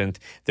patient,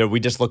 there we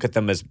just look at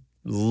them as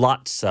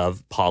lots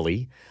of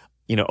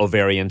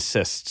ovarian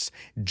cysts.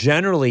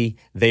 Generally,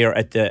 they are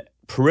at the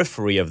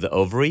periphery of the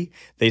ovary.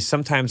 They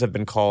sometimes have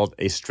been called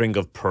a string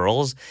of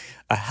pearls.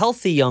 A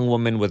healthy young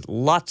woman with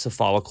lots of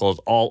follicles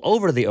all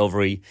over the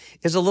ovary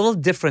is a little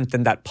different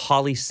than that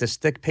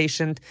polycystic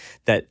patient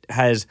that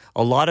has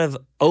a lot of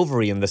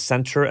ovary in the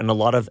center and a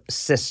lot of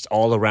cysts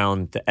all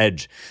around the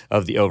edge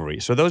of the ovary.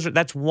 So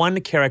that's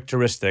one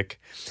characteristic.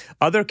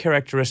 Other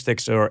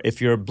characteristics are if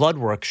your blood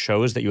work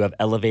shows that you have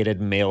elevated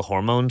male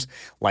hormones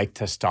like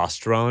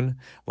testosterone,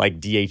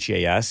 like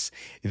DHEAS,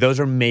 those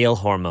are male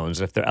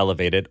hormones if they're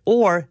elevated,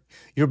 or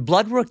Your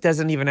blood work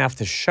doesn't even have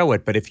to show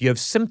it, but if you have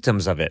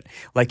symptoms of it,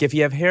 like if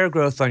you have hair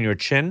growth on your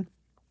chin,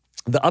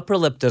 the upper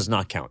lip does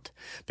not count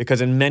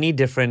because in many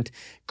different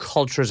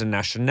cultures and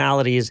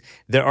nationalities,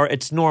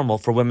 it's normal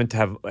for women to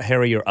have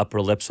hairier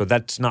upper lip, so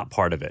that's not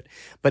part of it.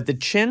 But the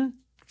chin,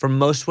 for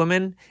most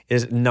women,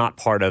 is not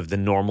part of the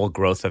normal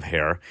growth of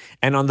hair.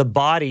 And on the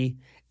body,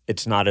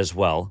 it's not as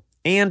well.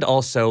 And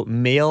also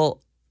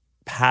male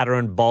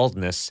pattern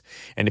baldness,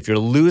 and if you're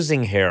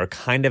losing hair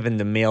kind of in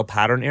the male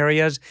pattern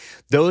areas,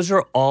 those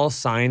are all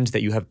signs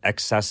that you have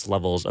excess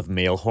levels of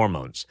male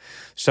hormones.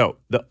 So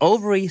the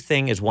ovary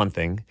thing is one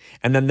thing,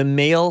 and then the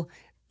male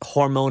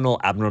hormonal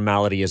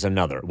abnormality is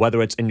another,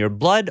 whether it's in your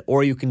blood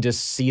or you can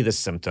just see the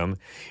symptom.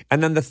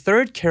 And then the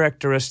third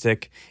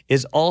characteristic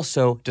is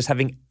also just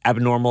having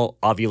abnormal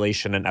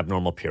ovulation and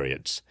abnormal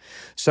periods.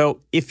 So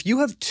if you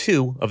have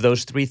two of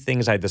those three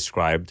things I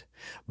described,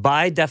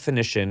 by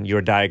definition,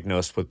 you're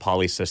diagnosed with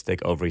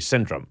polycystic ovary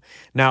syndrome.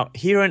 Now,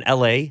 here in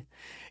LA,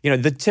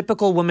 the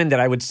typical woman that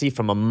I would see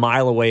from a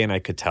mile away and I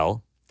could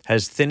tell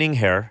has thinning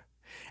hair,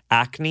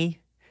 acne,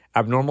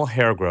 abnormal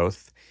hair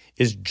growth,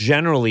 is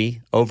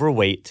generally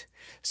overweight,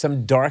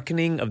 some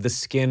darkening of the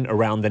skin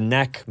around the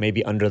neck,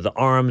 maybe under the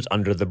arms,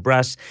 under the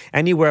breasts,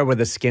 anywhere where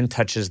the skin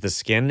touches the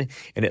skin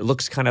and it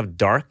looks kind of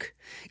dark.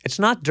 It's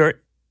not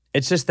dirt.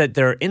 It's just that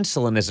their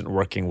insulin isn't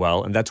working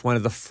well, and that's one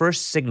of the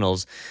first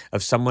signals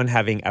of someone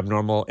having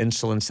abnormal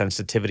insulin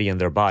sensitivity in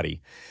their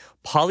body.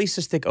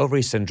 Polycystic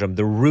ovary syndrome,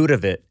 the root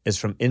of it is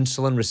from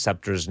insulin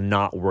receptors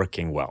not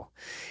working well.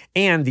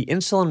 And the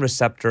insulin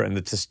receptor and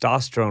the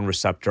testosterone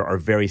receptor are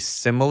very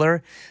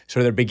similar,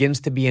 so there begins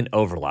to be an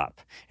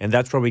overlap, and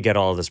that's where we get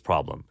all of this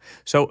problem.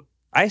 So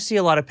I see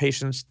a lot of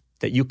patients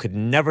that you could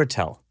never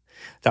tell.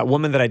 That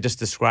woman that I just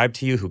described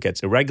to you who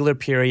gets irregular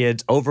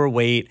periods,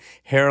 overweight,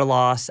 hair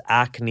loss,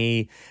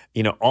 acne,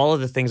 all of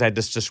the things I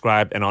just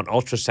described, and on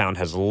ultrasound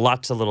has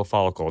lots of little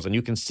follicles. And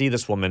you can see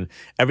this woman,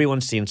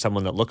 everyone's seen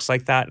someone that looks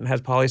like that and has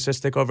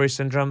polycystic ovary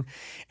syndrome.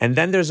 And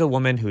then there's a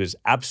woman who is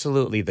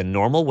absolutely the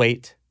normal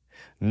weight,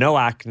 no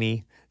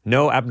acne,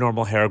 no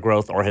abnormal hair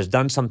growth, or has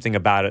done something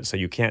about it so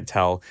you can't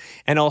tell,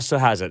 and also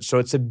has it. So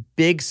it's a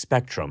big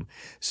spectrum.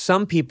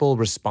 Some people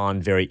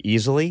respond very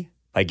easily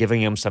by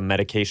giving them some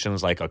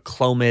medications like a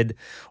Clomid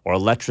or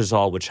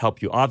letrozole, which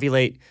help you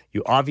ovulate.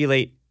 You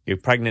ovulate, you're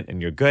pregnant,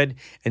 and you're good.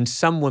 And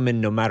some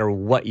women, no matter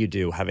what you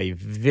do, have a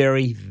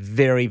very,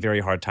 very, very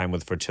hard time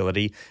with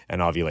fertility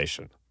and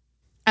ovulation.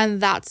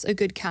 And that's a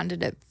good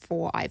candidate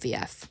for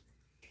IVF.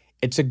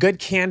 It's a good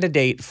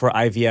candidate for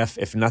IVF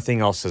if nothing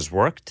else has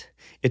worked.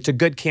 It's a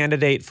good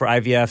candidate for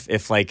IVF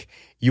if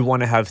you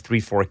want to have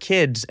 3-4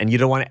 kids and you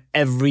don't want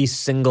every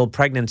single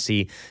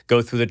pregnancy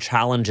go through the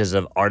challenges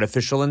of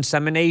artificial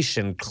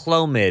insemination,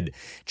 Clomid,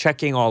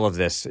 checking all of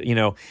this.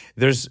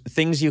 There's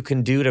things you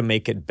can do to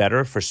make it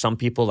better for some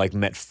people, like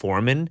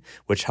metformin,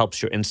 which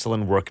helps your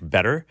insulin work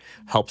better,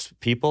 helps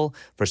people.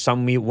 For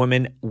some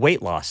women,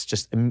 weight loss,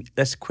 just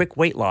this quick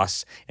weight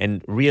loss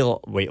and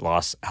real weight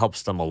loss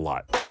helps them a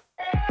lot.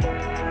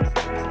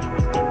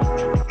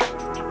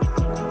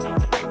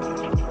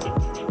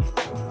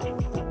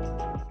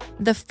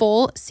 The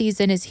fall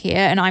season is here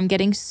and I'm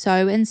getting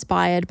so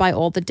inspired by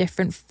all the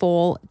different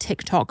fall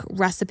TikTok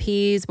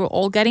recipes. We're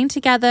all getting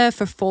together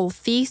for fall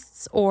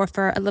feasts or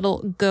for a little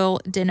girl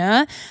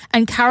dinner.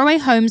 And Caraway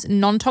Home's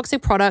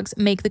non-toxic products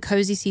make the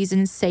cozy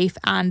season safe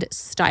and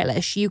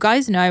stylish. You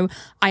guys know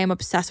I am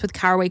obsessed with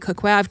Caraway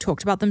cookware. I've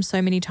talked about them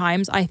so many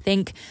times. I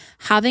think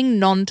having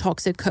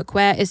non-toxic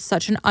cookware is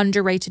such an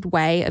underrated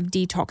way of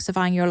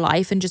detoxifying your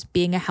life and just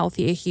being a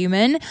healthier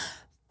human.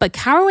 But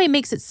Caraway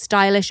makes it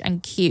stylish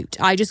and cute.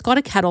 I just got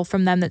a kettle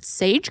from them that's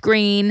sage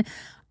green.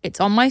 It's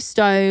on my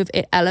stove.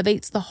 It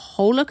elevates the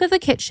whole look of the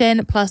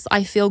kitchen. Plus,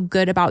 I feel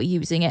good about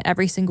using it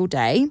every single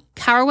day.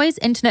 Caraway's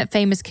internet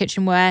famous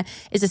kitchenware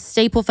is a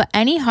staple for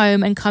any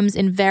home and comes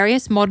in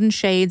various modern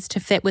shades to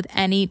fit with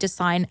any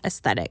design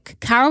aesthetic.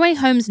 Caraway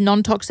Home's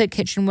non-toxic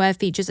kitchenware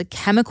features a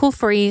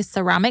chemical-free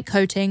ceramic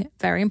coating,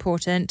 very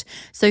important,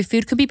 so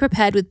food can be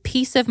prepared with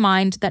peace of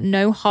mind that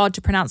no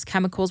hard-to-pronounce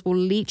chemicals will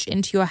leach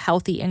into your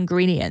healthy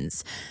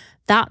ingredients.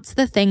 That's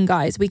the thing,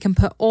 guys. We can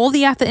put all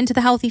the effort into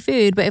the healthy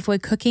food, but if we're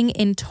cooking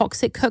in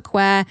toxic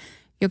cookware,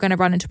 you're going to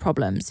run into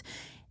problems.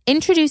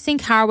 Introducing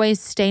Caraway's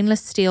stainless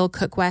steel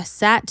cookware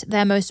set,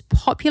 their most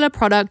popular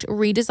product,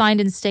 redesigned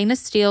in stainless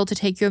steel to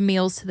take your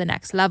meals to the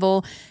next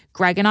level.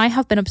 Greg and I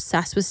have been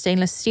obsessed with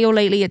stainless steel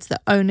lately. It's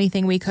the only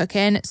thing we cook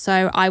in,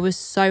 so I was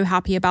so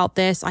happy about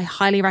this. I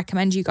highly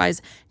recommend you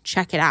guys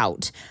check it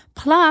out.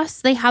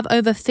 Plus, they have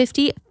over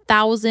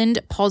 50,000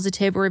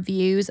 positive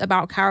reviews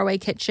about Caraway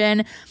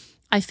Kitchen.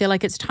 I feel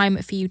like it's time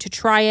for you to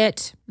try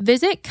it.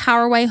 Visit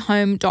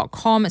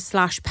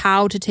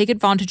carawayhome.com/pow to take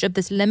advantage of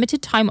this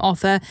limited time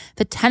offer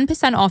for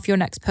 10% off your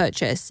next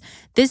purchase.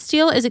 This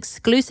deal is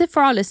exclusive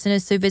for our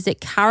listeners, so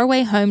visit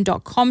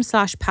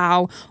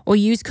carawayhome.com/pow or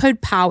use code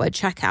POW at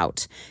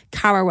checkout.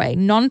 Caraway,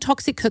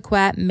 non-toxic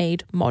cookware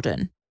made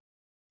modern.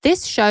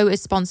 This show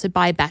is sponsored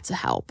by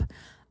BetterHelp.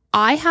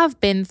 I have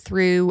been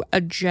through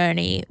a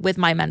journey with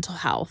my mental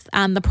health,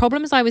 and the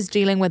problems I was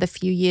dealing with a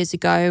few years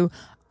ago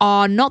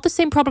are not the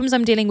same problems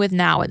I'm dealing with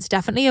now. It's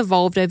definitely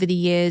evolved over the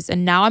years.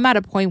 And now I'm at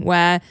a point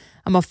where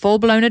I'm a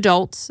full-blown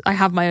adult. I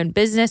have my own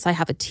business. I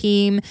have a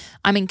team.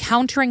 I'm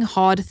encountering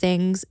hard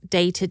things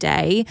day to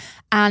day.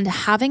 And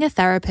having a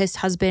therapist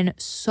has been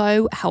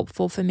so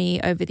helpful for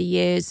me over the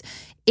years.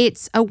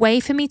 It's a way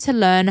for me to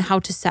learn how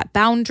to set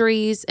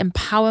boundaries,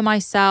 empower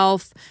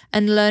myself,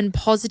 and learn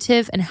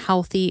positive and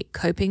healthy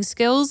coping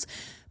skills.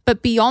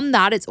 But beyond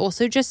that, it's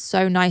also just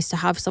so nice to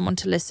have someone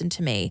to listen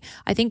to me.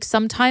 I think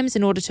sometimes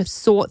in order to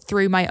sort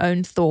through my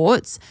own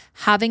thoughts,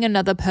 having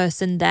another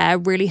person there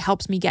really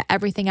helps me get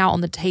everything out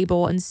on the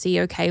table and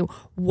see, okay,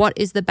 what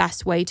is the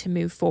best way to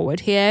move forward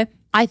here?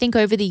 I think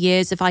over the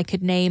years, if I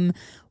could name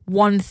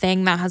one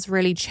thing that has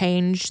really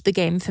changed the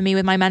game for me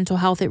with my mental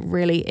health, it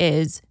really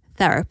is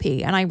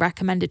therapy. And I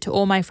recommend it to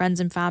all my friends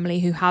and family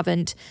who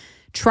haven't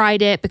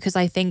tried it because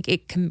I think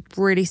it can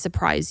really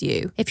surprise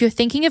you. If you're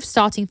thinking of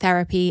starting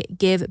therapy,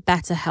 give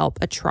BetterHelp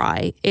a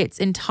try. It's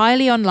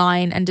entirely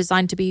online and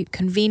designed to be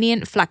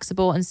convenient,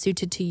 flexible, and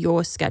suited to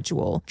your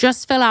schedule.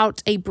 Just fill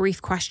out a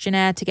brief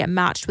questionnaire to get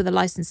matched with a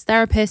licensed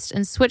therapist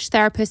and switch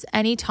therapists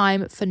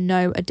anytime for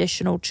no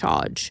additional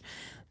charge.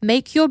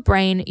 Make your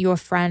brain your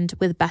friend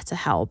with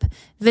BetterHelp.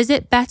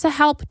 Visit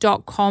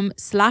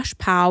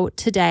betterhelp.com/pow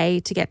today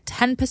to get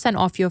 10%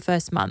 off your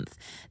first month.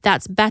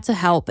 That's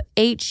BetterHelp,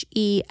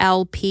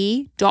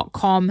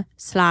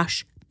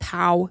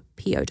 HELP.com/pow,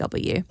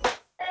 POW.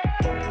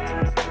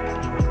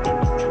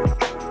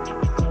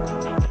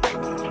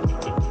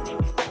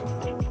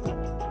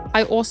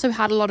 I also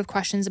had a lot of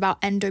questions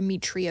about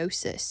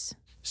endometriosis.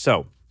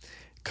 So,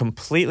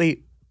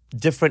 completely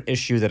different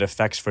issue that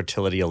affects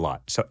fertility a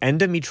lot. So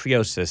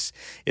endometriosis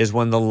is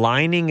when the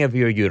lining of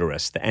your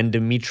uterus, the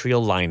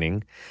endometrial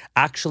lining,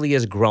 actually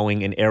is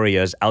growing in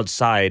areas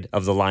outside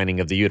of the lining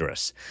of the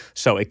uterus.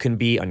 So it can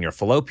be on your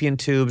fallopian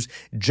tubes.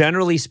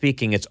 Generally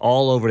speaking, it's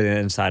all over the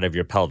inside of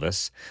your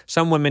pelvis.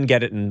 Some women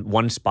get it in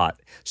one spot.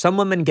 Some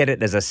women get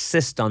it as a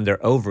cyst on their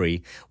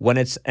ovary. When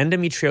it's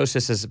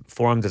endometriosis is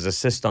formed as a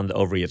cyst on the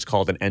ovary, it's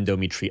called an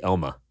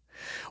endometrioma.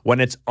 When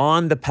it's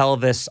on the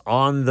pelvis,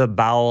 on the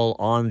bowel,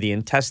 on the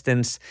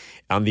intestines,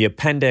 on the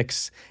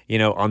appendix,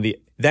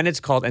 then it's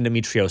called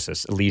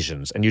endometriosis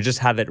lesions, and you just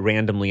have it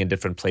randomly in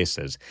different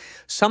places.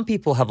 Some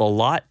people have a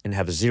lot and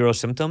have zero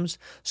symptoms.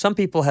 Some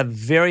people have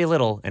very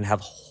little and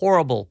have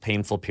horrible,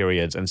 painful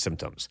periods and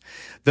symptoms.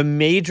 The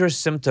major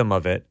symptom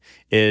of it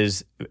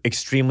is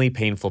extremely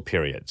painful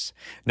periods.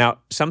 Now,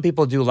 some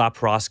people do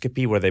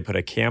laparoscopy where they put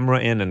a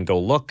camera in and go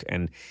look,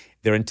 and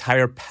their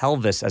entire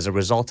pelvis, as a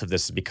result of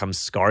this, becomes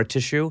scar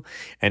tissue,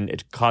 and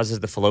it causes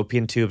the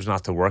fallopian tubes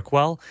not to work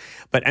well.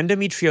 But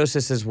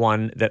endometriosis is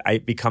one that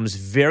becomes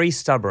very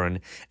stubborn,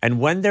 and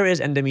when there is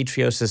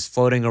endometriosis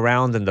floating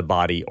around in the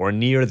body or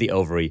near the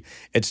ovary,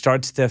 it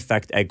starts to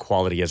affect egg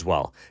quality as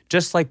well,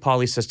 just like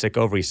polycystic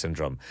ovary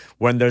syndrome.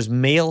 When there's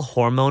male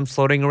hormone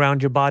floating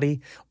around your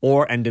body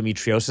or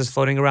endometriosis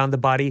floating around the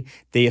body,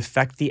 they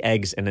affect the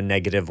eggs in a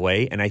negative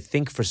way, and I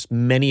think for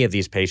many of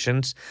these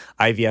patients,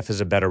 IVF is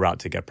a better route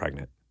to get pregnant.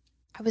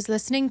 I was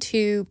listening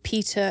to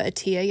Peter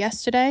Attia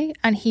yesterday,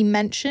 and he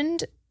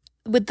mentioned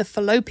with the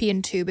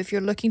fallopian tube, if you're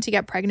looking to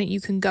get pregnant,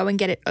 you can go and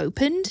get it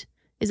opened.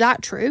 Is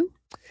that true?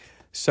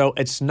 So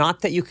it's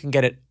not that you can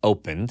get it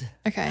opened.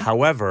 Okay.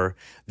 However,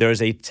 there's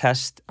a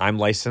test. I'm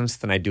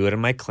licensed and I do it in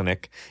my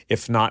clinic.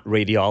 If not,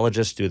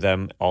 radiologists do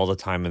them all the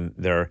time in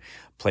their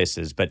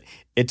places. But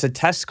it's a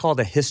test called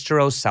a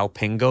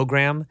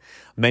hysterosalpingogram.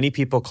 Many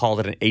people call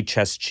it an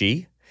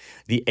HSG.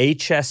 The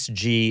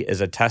HSG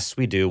is a test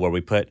we do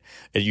where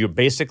you're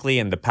basically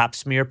in the pap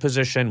smear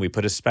position, we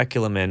put a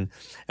speculum in,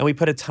 and we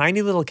put a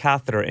tiny little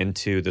catheter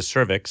into the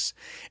cervix,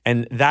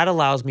 and that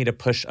allows me to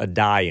push a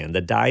dye in.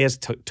 The dye is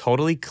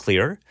totally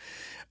clear,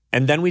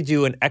 and then we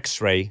do an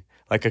X-ray,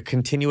 like a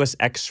continuous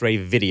X-ray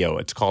video.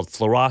 It's called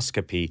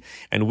fluoroscopy,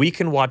 and we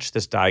can watch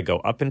this dye go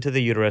up into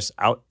the uterus,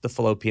 out the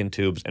fallopian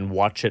tubes, and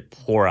watch it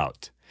pour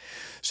out.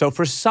 So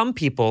for some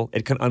people,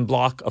 it can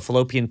unblock a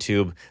fallopian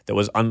tube that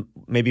was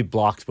maybe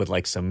blocked with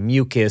like some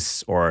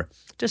mucus or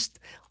just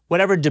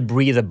whatever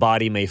debris the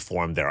body may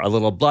form there, a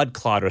little blood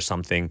clot or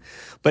something.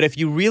 But if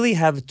you really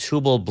have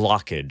tubal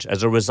blockage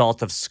as a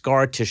result of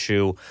scar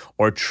tissue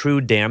or true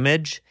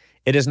damage,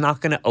 it is not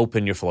going to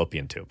open your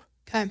fallopian tube.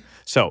 Okay.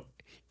 So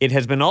it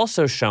has been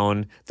also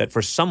shown that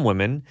for some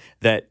women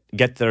that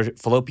get their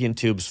fallopian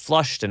tubes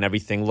flushed and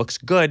everything looks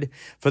good,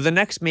 for the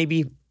next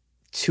maybe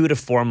 2 to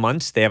 4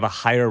 months, they have a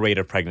higher rate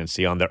of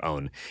pregnancy on their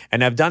own.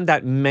 And I've done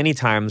that many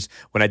times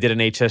when I did an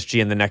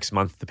HSG and the next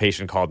month the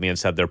patient called me and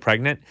said they're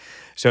pregnant.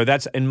 So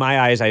that's, in my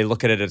eyes, I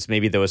look at it as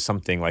maybe there was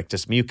something like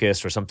just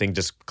mucus or something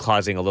just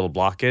causing a little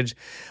blockage.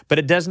 But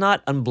it does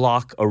not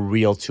unblock a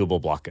real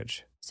tubal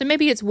blockage. So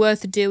maybe it's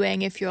worth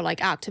doing if you're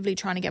like actively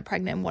trying to get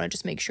pregnant and want to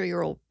just make sure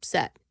you're all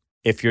set.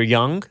 If you're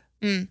young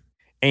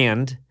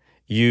and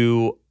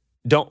you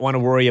don't want to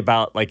worry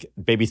about like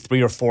maybe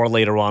 3 or 4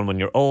 later on when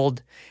you're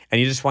old,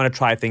 and you just want to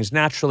try things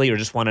naturally or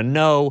just want to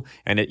know,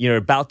 and you're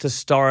about to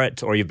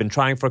start or you've been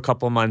trying for a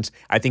couple of months,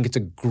 I think it's a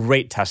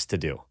great test to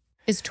do.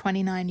 Is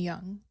 29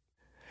 young?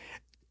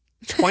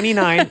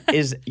 29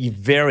 is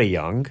very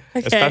young,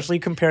 especially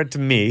compared to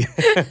me.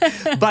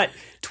 But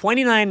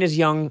 29 is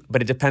young,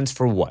 but it depends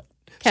for what.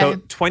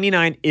 So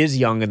 29 is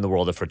young in the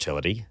world of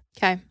fertility.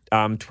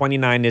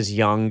 29 is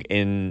young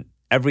in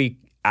every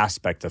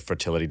aspect of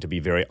fertility, to be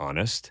very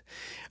honest.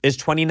 Is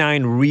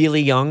 29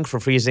 really young for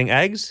freezing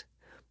eggs?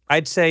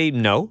 I'd say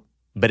no,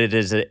 but it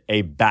is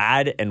a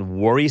bad and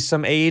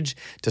worrisome age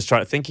to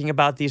start thinking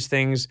about these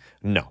things.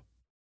 No.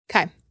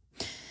 Okay.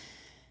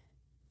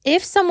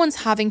 If someone's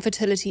having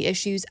fertility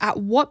issues, at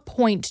what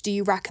point do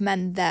you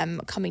recommend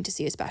them coming to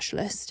see a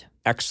specialist?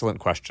 Excellent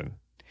question.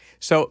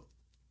 So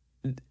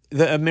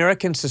the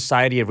American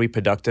Society of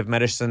Reproductive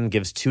Medicine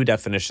gives two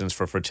definitions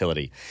for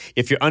fertility.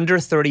 If you're under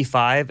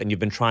 35 and you've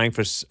been trying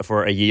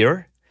for a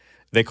year,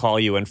 they call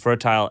you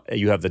infertile,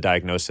 you have the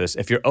diagnosis.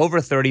 If you're over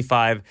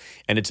 35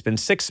 and it's been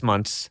 6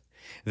 months,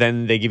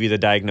 then they give you the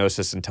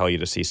diagnosis and tell you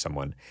to see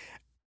someone.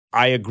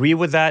 I agree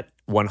with that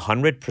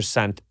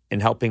 100% in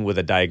helping with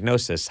a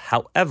diagnosis.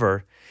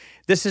 However,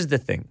 this is the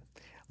thing.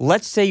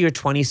 Let's say you're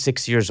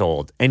 26 years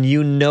old and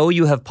you know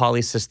you have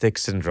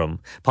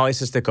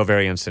polycystic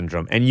ovarian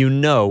syndrome, and you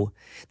know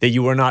that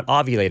you are not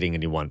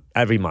ovulating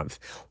every month.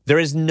 There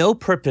is no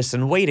purpose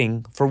in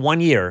waiting for 1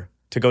 year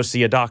to go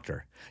see a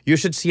doctor. You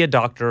should see a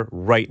doctor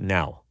right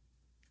now.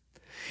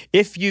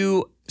 If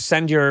you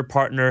send your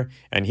partner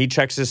and he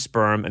checks his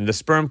sperm and the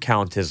sperm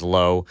count is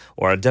low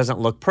or it doesn't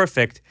look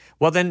perfect,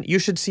 well, then you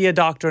should see a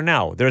doctor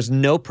now. There's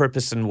no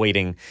purpose in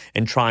waiting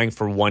and trying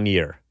for 1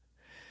 year.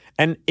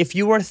 And if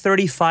you are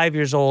 35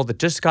 years old that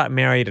just got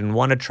married and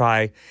want to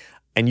try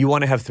and you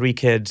want to have 3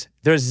 kids,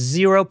 there's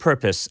zero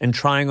purpose in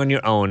trying on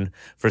your own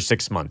for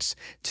 6 months.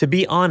 To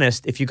be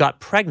honest, if you got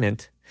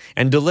pregnant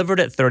and delivered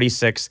at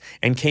 36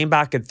 and came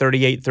back at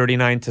 38,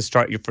 39 to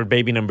start for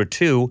baby number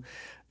 2,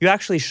 you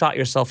actually shot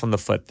yourself in the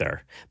foot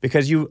there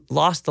because you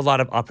lost a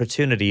lot of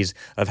opportunities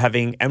of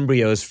having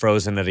embryos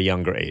frozen at a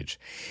younger age.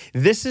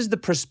 This is the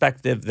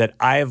perspective that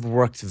I have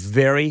worked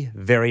very,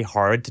 very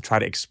hard to try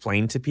to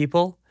explain to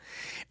people.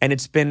 And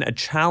it's been a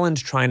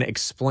challenge trying to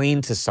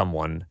explain to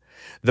someone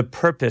the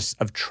purpose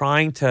of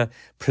trying to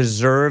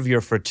preserve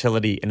your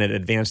fertility in an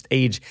advanced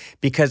age,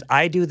 because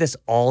I do this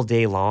all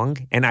day long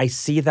and I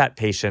see that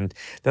patient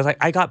that's like,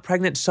 I got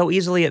pregnant so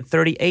easily at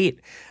 38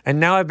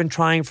 and now I've been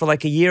trying for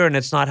like a year and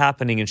it's not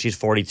happening, and she's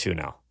 42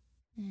 now.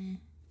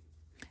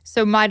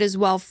 So might as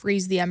well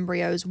freeze the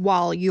embryos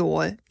while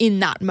you're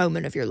in that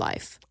moment of your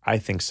life. I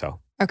think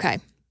so. Okay.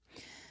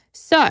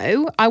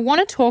 So I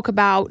want to talk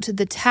about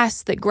the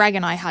test that Greg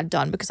and I had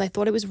done because I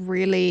thought it was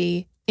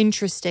really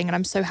interesting and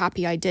I'm so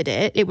happy I did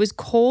it. It was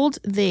called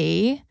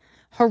the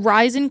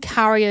Horizon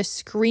Carrier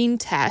Screen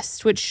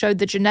Test, which showed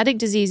the genetic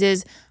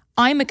diseases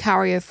I'm a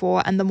carrier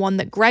for and the one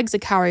that Greg's a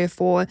carrier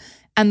for.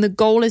 And the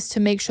goal is to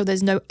make sure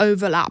there's no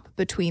overlap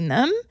between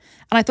them.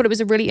 And I thought it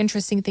was a really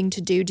interesting thing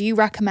to do. Do you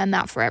recommend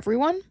that for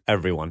everyone?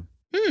 Everyone.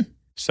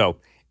 So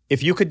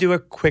if you could do a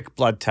quick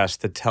blood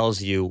test that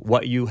tells you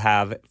what you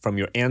have from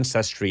your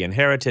ancestry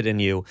inherited in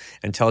you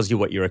and tells you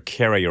what you're a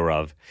carrier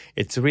of,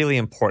 it's really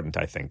important,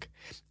 I think.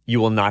 You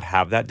will not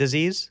have that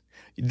disease.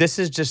 This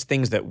is just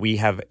things that we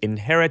have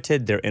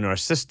inherited. They're in our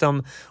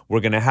system.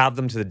 We're going to have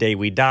them to the day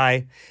we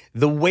die.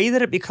 The way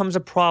that it becomes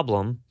a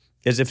problem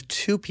is if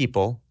 2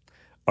 people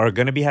are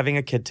going to be having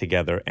a kid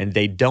together and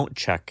they don't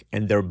check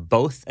and they're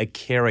both a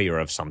carrier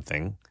of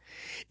something,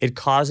 it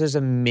causes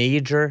a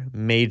major,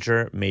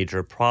 major,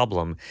 major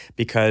problem,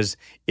 because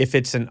if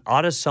it's an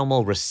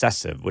autosomal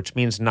recessive, which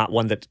means not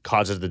one that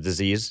causes the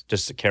disease,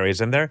 just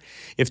carries in there,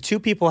 if 2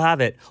 people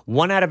have it,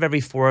 1 out of every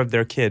 4 of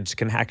their kids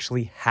can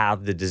actually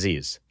have the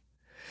disease.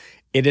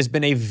 It has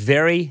been a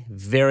very,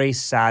 very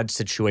sad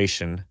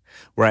situation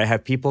where I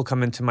have people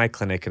come into my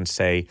clinic and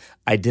say,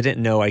 I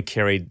didn't know I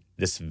carried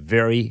this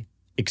very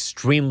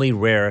extremely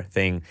rare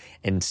thing,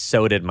 and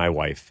so did my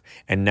wife.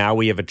 And now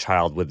we have a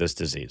child with this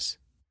disease.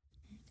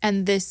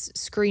 And this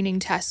screening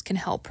test can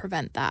help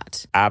prevent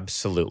that.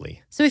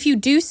 Absolutely. So if you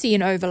do see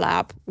an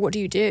overlap, what do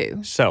you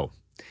do? So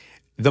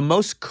the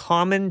most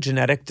common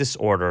genetic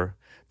disorder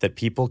that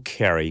people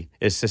carry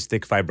is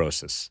cystic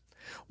fibrosis.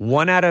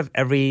 1 out of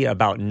every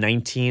about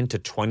 19 to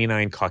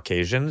 29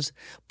 Caucasians,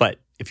 but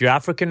if you're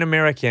African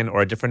American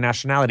or a different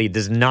nationality,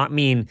 does not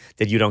mean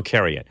that you don't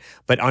carry it.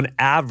 But on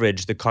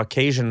average, the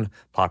Caucasian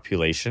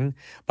population,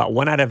 about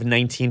 1 out of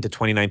 19 to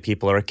 29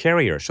 people are a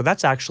carrier. So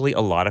that's actually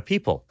a lot of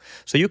people.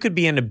 So you could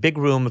be in a big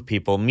room of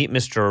people, meet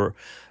Mr.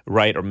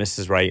 Right or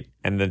Mrs. Right,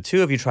 and the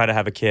 2 of you try to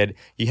have a kid.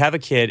 You have a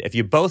kid. If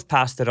you both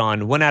passed it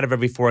on, 1 out of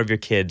every 4 of your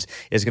kids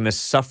is going to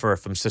suffer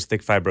from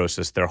cystic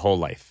fibrosis their whole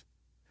life,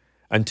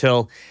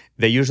 until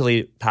they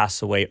usually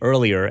pass away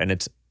earlier, and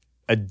it's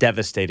a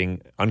devastating,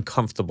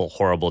 uncomfortable,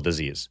 horrible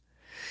disease.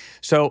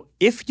 So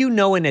if you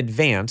know in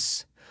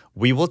advance,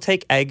 we will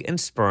take egg and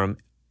sperm,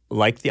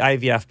 like the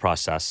IVF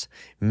process,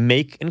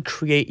 make and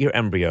create your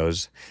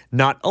embryos,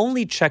 not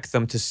only check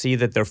them to see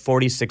that their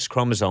 46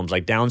 chromosomes,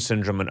 like Down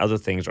syndrome and other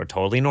things, are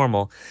totally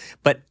normal,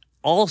 but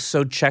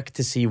also check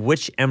to see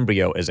which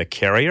embryo is a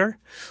carrier,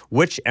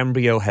 which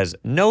embryo has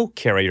no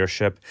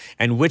carriership,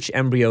 and which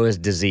embryo is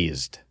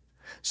diseased.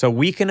 So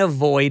we can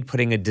avoid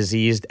putting a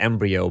diseased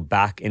embryo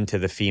back into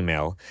the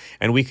female,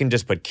 and we can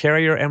just put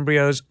carrier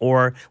embryos,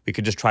 or we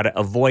could just try to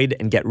avoid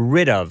and get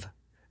rid of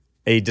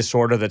a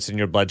disorder that's in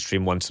your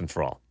bloodstream once and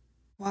for all.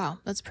 Wow,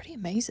 that's pretty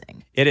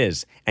amazing. It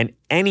is. And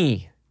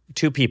any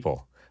two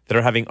people that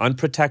are having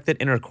unprotected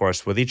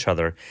intercourse with each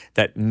other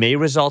that may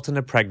result in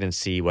a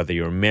pregnancy, whether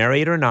you're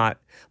married or not,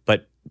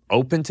 but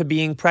open to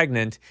being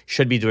pregnant,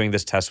 should be doing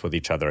this test with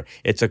each other.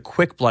 It's a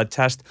quick blood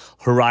test.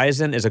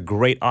 Horizon is a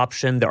great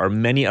option. There are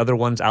many other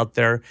ones out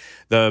there.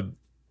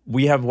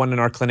 We have one in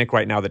our clinic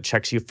right now that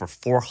checks you for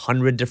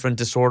 400 different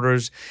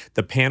disorders.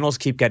 The panels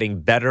keep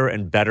getting better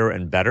and better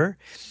and better.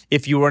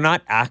 If you are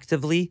not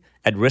actively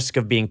at risk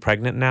of being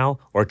pregnant now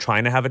or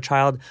trying to have a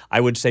child, I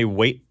would say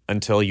wait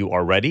until you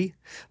are ready.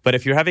 But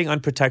if you're having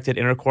unprotected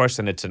intercourse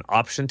and it's an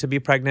option to be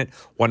pregnant,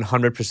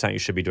 100% you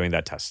should be doing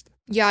that test.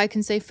 Yeah, I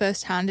can say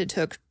firsthand it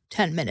took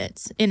 10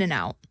 minutes in and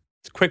out.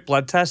 It's a quick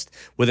blood test.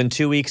 Within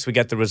 2 weeks, we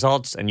get the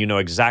results and you know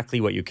exactly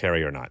what you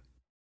carry or not.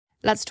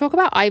 Let's talk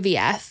about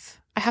IVF.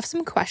 I have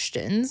some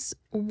questions.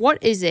 What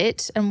is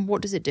it and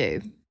what does it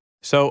do?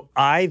 So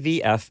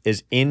IVF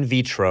is in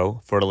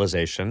vitro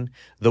fertilization.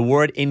 The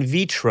word in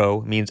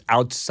vitro means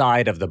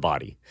outside of the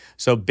body.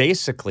 So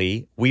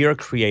basically, we are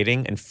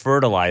creating and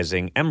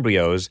fertilizing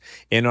embryos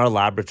in our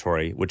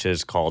laboratory, which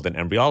is called an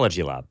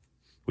embryology lab.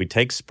 We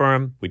take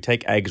sperm, we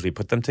take eggs, we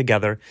put them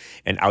together,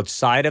 and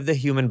outside of the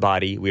human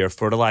body, we are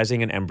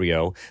fertilizing an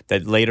embryo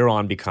that later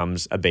on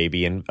becomes a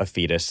baby and a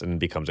fetus and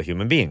becomes a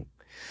human being.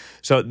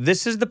 So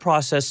this is the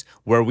process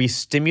where we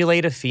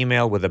stimulate a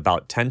female with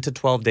about 10 to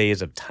 12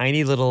 days of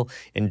tiny little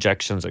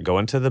injections that go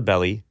into the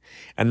belly.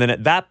 And then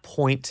at that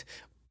point,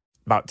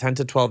 about 10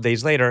 to 12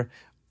 days later,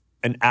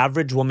 an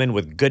average woman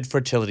with good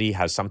fertility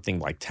has something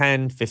like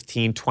 10,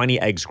 15, 20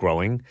 eggs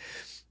growing.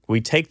 We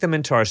take them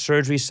into our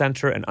surgery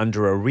center, and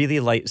under a really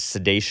light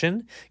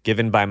sedation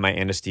given by my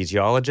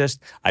anesthesiologist,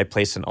 I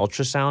place an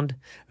ultrasound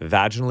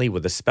vaginally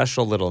with a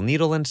special little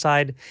needle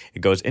inside. It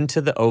goes into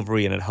the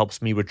ovary and it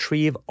helps me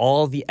retrieve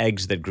all the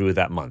eggs that grew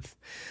that month.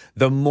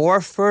 The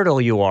more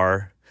fertile you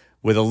are,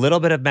 with a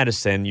little bit of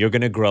medicine, you're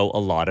going to grow a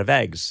lot of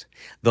eggs.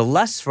 The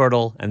less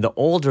fertile and the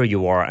older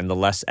you are and the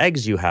less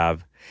eggs you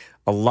have,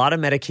 a lot of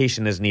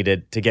medication is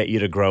needed to get you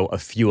to grow a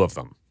few of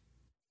them.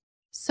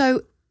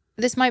 So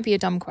this might be a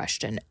dumb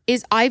question.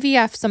 Is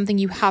IVF something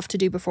you have to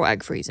do before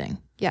egg freezing?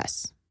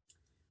 Yes.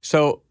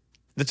 So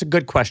that's a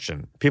good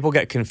question. People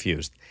get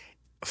confused.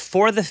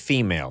 For the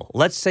female,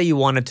 let's say you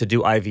wanted to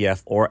do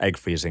IVF or egg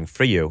freezing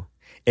for you,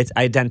 it's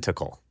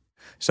identical.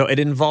 So it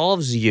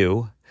involves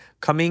you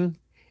coming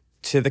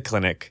to the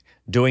clinic,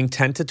 doing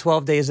 10 to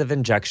 12 days of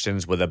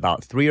injections with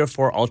about 3 or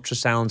 4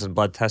 ultrasounds and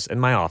blood tests in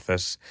my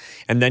office,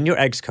 and then your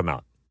eggs come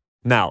out.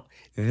 Now,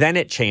 then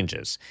it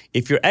changes.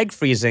 If you're egg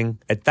freezing,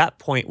 at that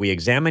point, we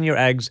examine your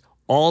eggs.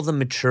 All the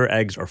mature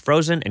eggs are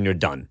frozen and you're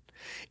done.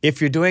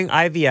 If you're doing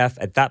IVF,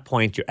 at that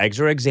point, your eggs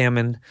are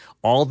examined.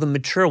 All the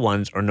mature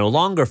ones are no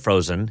longer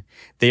frozen.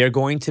 They are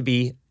going to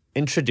be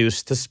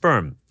introduced to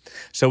sperm.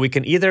 So we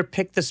can either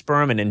pick the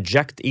sperm and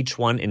inject each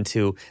one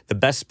into the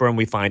best sperm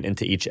we find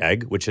into each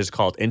egg, which is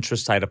called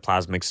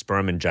intracytoplasmic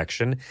sperm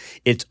injection.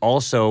 It's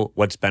also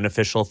what's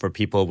beneficial for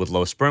people with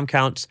low sperm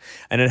counts,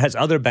 and it has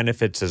other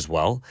benefits as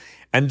well.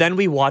 And then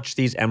we watch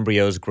these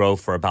embryos grow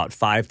for about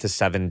 5 to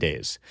 7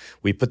 days.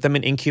 We put them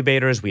in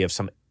incubators. We have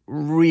some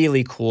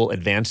really cool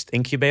advanced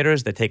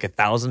incubators that take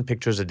 1,000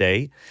 pictures a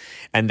day.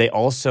 And they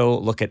also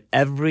look at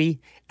every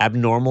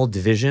abnormal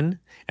division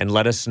and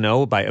let us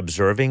know by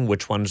observing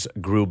which ones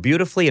grew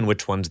beautifully and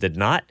which ones did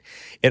not.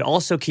 It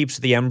also keeps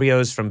the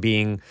embryos from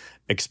being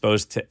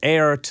exposed to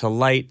air, to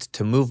light,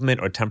 to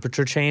movement or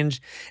temperature change.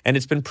 And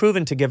it's been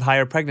proven to give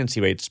higher pregnancy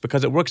rates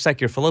because it works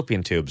like your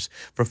fallopian tubes.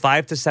 For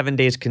 5 to 7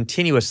 days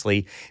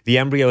continuously, the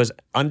embryo is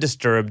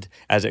undisturbed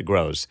as it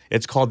grows.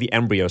 It's called the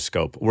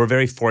embryoscope. We're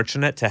very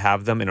fortunate to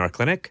have them in our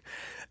clinic.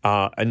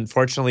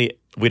 Unfortunately,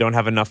 we don't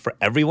have enough for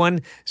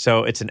everyone,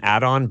 so it's an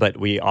add-on, but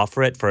we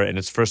offer it and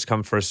it's first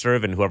come, first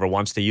serve, and whoever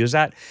wants to use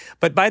that.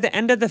 But by the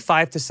end of the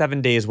 5 to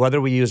 7 days,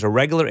 whether we use a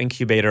regular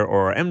incubator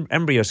or an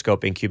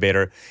embryoscope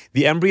incubator,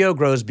 the embryo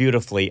grows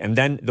beautifully, and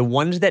then the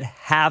ones that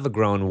have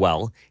grown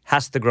well,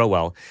 has to grow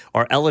well,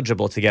 are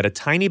eligible to get a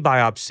tiny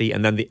biopsy,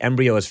 and then the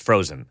embryo is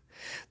frozen.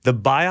 The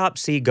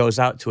biopsy goes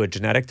out to a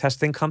genetic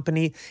testing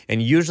company,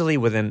 and usually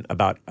within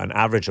about an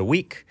average a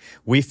week,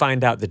 we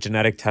find out the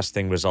genetic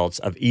testing results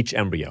of each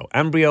embryo.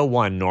 Embryo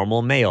 1,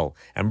 normal male.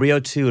 Embryo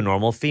 2,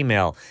 normal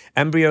female.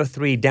 Embryo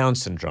 3, Down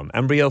syndrome.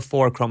 Embryo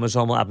 4,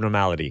 chromosomal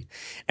abnormality.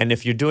 And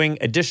if you're doing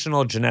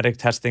additional genetic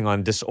testing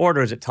on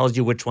disorders, it tells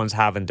you which ones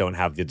have and don't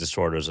have the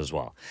disorders as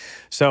well.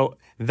 So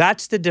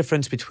that's the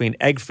difference between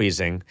egg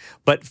freezing.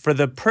 But for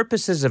the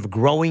purposes of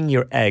growing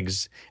your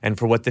eggs and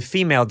for what the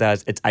female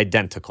does, it's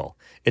identical.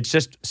 It's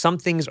just some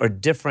things are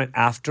different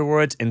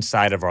afterwards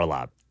inside of our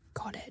lab.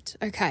 Got it.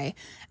 Okay.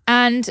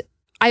 And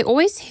I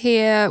always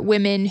hear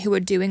women who are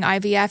doing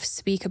IVF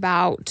speak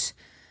about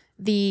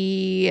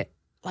the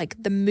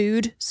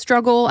mood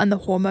struggle and the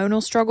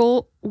hormonal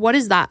struggle. What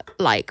is that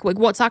like?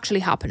 What's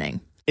actually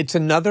happening? It's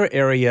another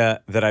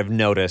area that I've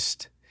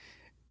noticed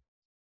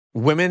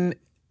women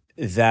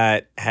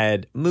that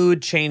had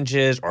mood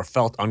changes or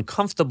felt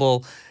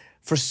uncomfortable,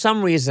 for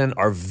some reason,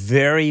 are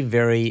very,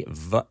 very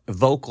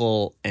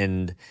vocal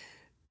and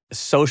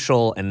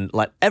social and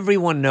let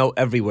everyone know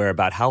everywhere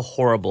about how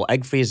horrible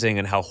egg freezing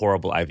and how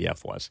horrible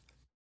IVF was.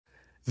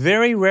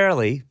 Very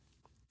rarely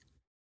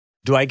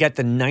do I get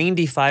the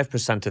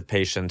 95% of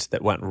patients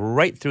that went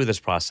right through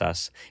this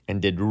process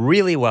and did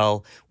really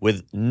well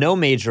with no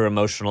major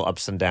emotional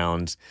ups and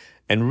downs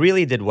and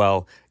really did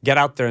well, get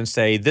out there and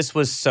say, this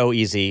was so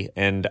easy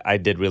and I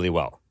did really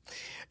well.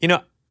 You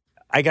know,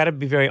 I got to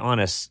be very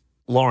honest.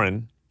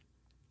 Lauren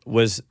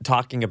was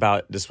talking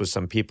about this with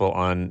some people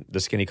on the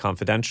Skinny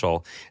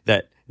Confidential,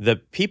 that the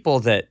people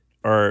that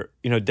are,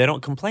 they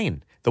don't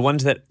complain. The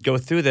ones that go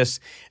through this.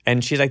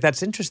 And she's like,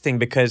 that's interesting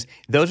because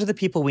those are the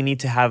people we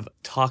need to have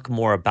talk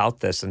more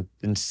about this and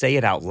say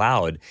it out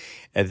loud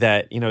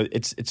that,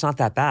 it's not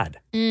that bad.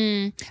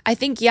 I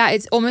think,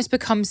 it's almost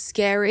become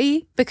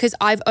scary because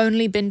I've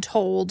only been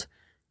told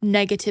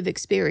negative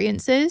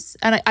experiences.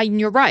 And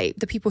you're right.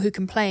 The people who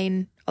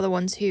complain are the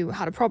ones who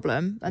had a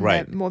problem and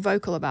they're more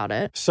vocal about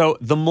it. So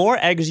the more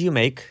eggs you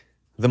make,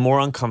 the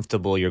more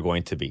uncomfortable you're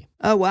going to be.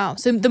 Oh, wow.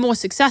 So the more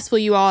successful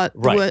you are,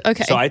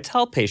 okay. So I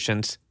tell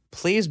patients,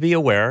 please be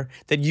aware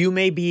that you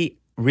may be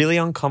really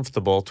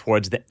uncomfortable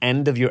towards the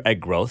end of your egg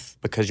growth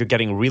because you're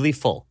getting really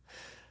full.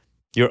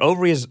 Your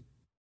ovaries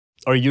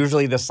are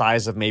usually the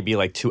size of maybe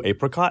like 2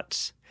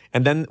 apricots.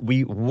 And then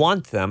we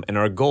want them, and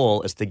our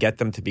goal is to get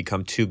them to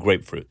become 2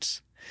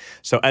 grapefruits.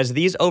 So as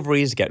these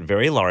ovaries get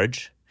very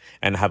large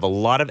and have a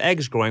lot of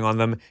eggs growing on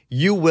them,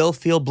 you will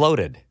feel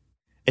bloated.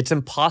 It's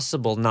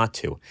impossible not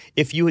to.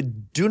 If you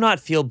do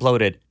not feel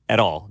bloated at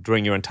all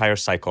during your entire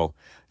cycle,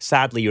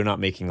 sadly, you're not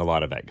making a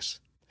lot of eggs.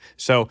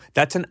 So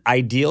that's an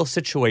ideal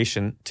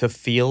situation to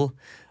feel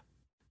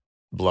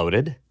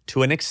bloated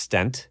to an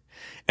extent.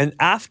 And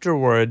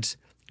afterwards,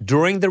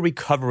 during the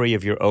recovery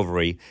of your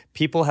ovary,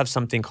 people have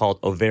something called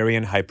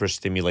ovarian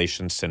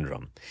hyperstimulation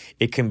syndrome.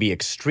 It can be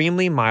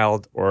extremely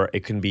mild or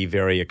it can be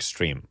very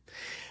extreme.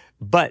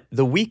 But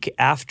the week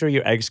after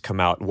your eggs come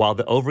out, while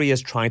the ovary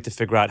is trying to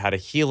figure out how to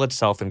heal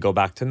itself and go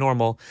back to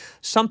normal,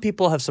 some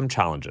people have some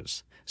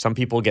challenges. Some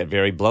people get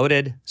very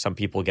bloated. Some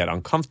people get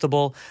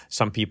uncomfortable.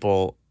 Some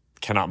people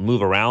cannot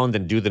move around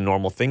and do the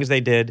normal things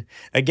they did.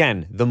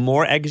 Again, the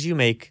more eggs you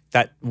make,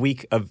 that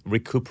week of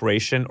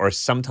recuperation, or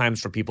sometimes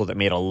for people that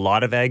made a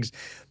lot of eggs,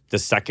 the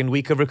second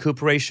week of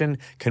recuperation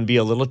can be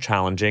a little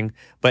challenging,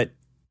 but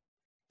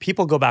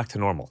people go back to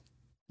normal.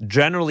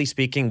 Generally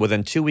speaking,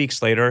 within 2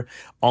 weeks later,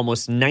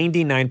 almost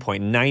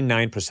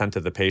 99.99%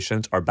 of the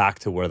patients are back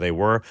to where they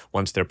were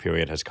once their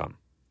period has come.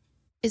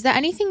 Is there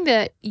anything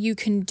that you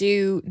can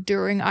do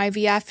during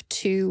IVF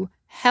to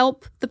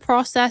help the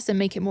process and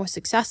make it more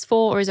successful,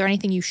 or is there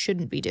anything you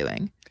shouldn't be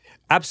doing?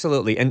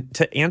 Absolutely. And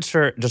to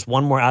answer just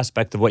one more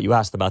aspect of what you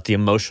asked about the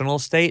emotional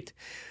state,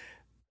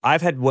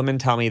 I've had women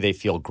tell me they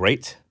feel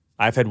great.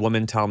 I've had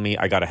women tell me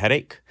I got a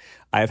headache.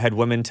 I've had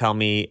women tell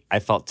me I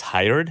felt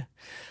tired.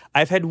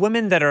 I've had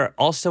women that are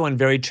also in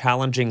very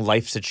challenging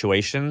life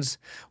situations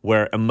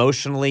where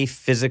emotionally,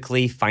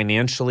 physically,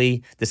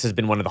 financially, this has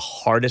been one of the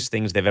hardest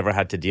things they've ever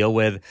had to deal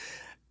with.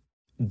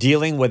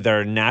 Dealing with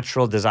their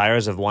natural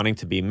desires of wanting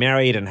to be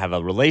married and have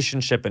a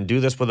relationship and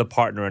do this with a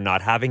partner and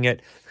not having it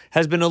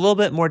has been a little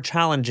bit more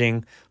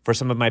challenging for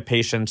some of my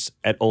patients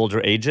at older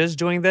ages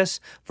doing this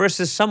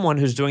versus someone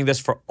who's doing this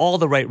for all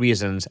the right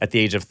reasons at the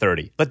age of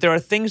 30. But there are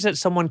things that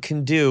someone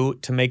can do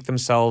to make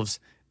themselves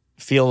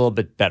feel a little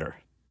bit better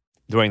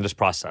during this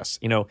process.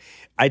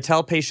 I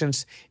tell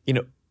patients,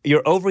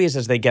 your ovaries,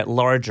 as they get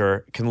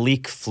larger, can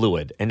leak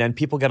fluid. And then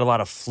people get a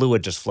lot of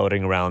fluid just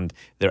floating around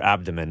their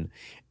abdomen.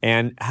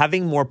 And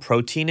having more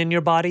protein in your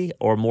body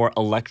or more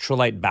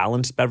electrolyte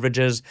balanced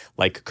beverages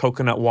like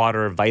coconut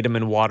water,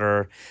 vitamin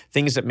water,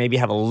 things that maybe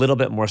have a little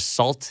bit more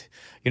salt.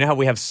 You know how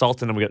we have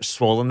salt and then we get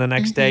swollen the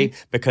next day?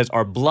 Because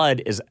our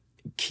blood is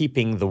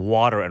keeping the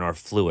water in our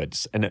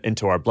fluids and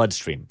into our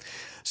bloodstream.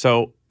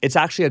 So it's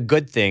actually a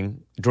good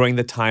thing during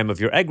the time of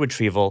your egg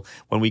retrieval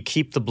when we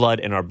keep the blood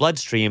in our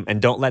bloodstream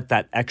and don't let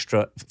that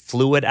extra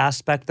fluid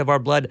aspect of our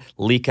blood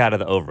leak out of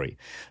the ovary.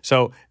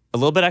 So a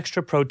little bit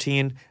extra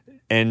protein.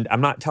 And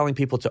I'm not telling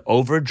people to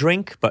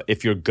overdrink, but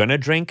if you're going to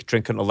drink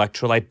an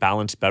electrolyte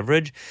balanced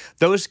beverage.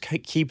 Those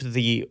keep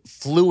the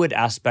fluid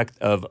aspect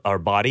of our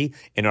body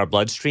in our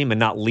bloodstream and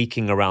not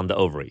leaking around the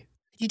ovary.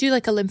 You do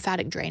like a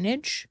lymphatic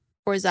drainage,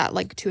 or is that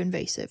like too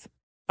invasive?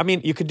 I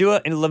mean, you could do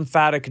a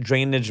lymphatic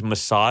drainage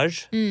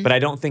massage, but I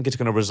don't think it's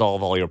going to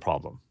resolve all your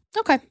problem.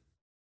 Okay,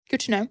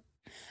 good to know.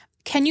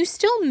 Can you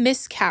still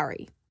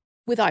miscarry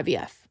with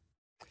IVF?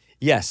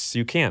 Yes,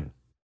 you can.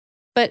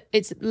 But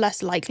it's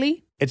less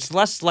likely? It's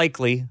less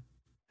likely,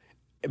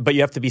 but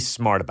you have to be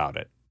smart about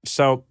it.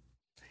 So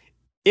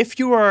if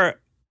you are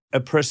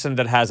a person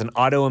that has an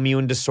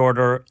autoimmune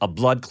disorder, a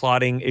blood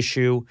clotting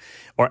issue,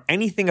 or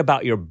anything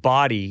about your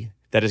body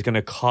that is going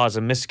to cause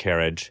a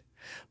miscarriage,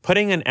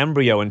 putting an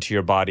embryo into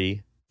your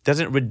body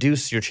doesn't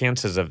reduce your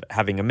chances of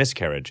having a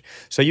miscarriage.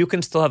 So you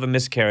can still have a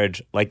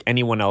miscarriage like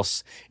anyone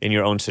else in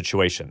your own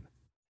situation.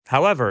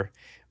 However,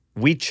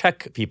 we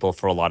check people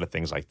for a lot of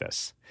things like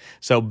this.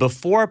 So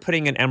before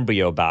putting an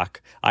embryo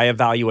back, I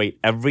evaluate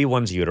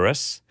everyone's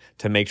uterus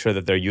to make sure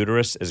that their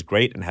uterus is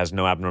great and has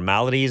no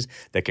abnormalities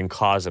that can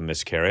cause a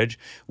miscarriage.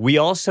 We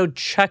also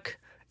check,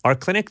 our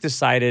clinic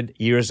decided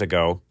years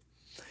ago,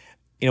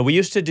 we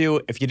used to do,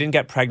 if you didn't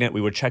get pregnant,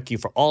 we would check you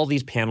for all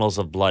these panels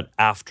of blood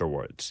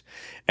afterwards.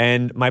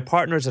 And my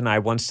partners and I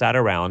once sat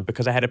around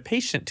because I had a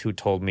patient who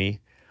told me,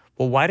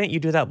 well, why didn't you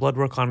do that blood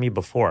work on me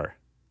before?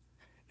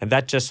 And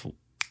that just,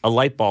 a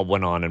light bulb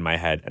went on in my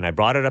head. And I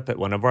brought it up at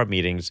one of our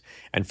meetings.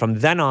 And from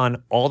then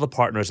on, all the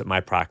partners at my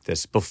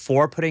practice,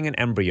 before putting an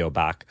embryo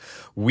back,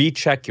 we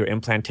check your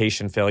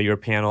implantation failure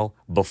panel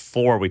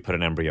before we put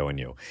an embryo in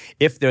you.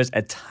 If there's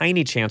a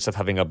tiny chance of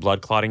having a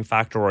blood clotting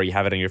factor or you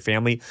have it in your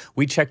family,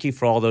 we check you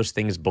for all those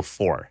things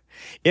before.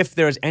 If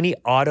there's any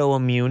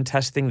autoimmune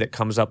testing that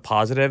comes up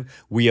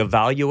positive, we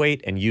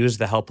evaluate and use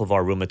the help of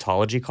our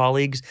rheumatology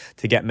colleagues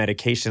to get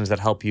medications that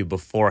help you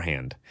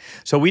beforehand.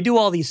 So we do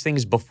all these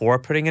things before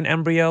putting an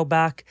embryo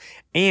back,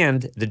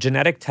 and the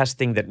genetic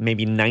testing that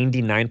maybe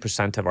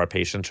 99% of our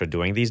patients are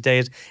doing these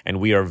days, and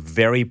we are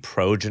very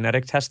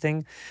pro-genetic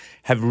testing,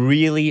 have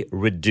really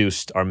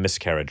reduced our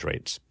miscarriage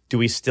rates. Do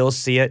we still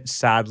see it?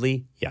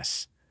 Sadly,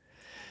 yes.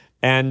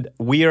 And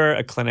we are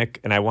a clinic,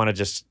 and I want to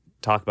just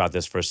talk about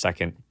this for a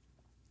second.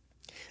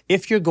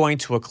 If you're going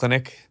to a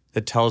clinic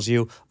that tells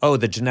you, oh,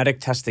 the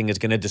genetic testing is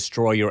going to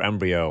destroy your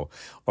embryo,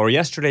 or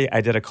yesterday I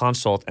did a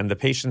consult and the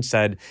patient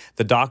said,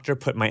 the doctor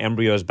put my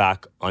embryos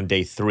back on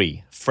day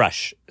 3,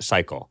 fresh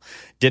cycle,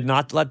 did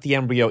not let the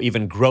embryo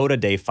even grow to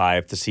day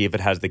 5 to see if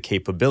it has the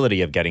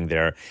capability of getting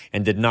there,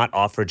 and did not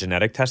offer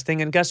genetic testing.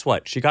 And guess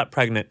what? She got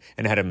pregnant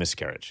and had a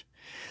miscarriage.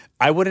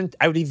 I would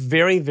be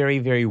very, very,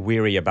 very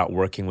weary about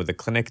working with a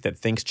clinic that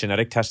thinks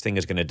genetic testing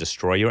is going to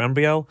destroy your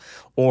embryo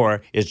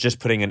or is just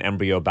putting an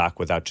embryo back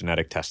without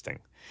genetic testing.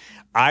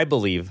 I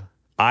believe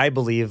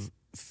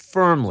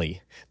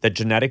firmly that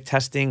genetic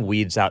testing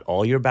weeds out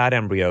all your bad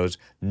embryos.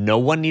 No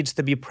one needs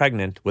to be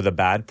pregnant with a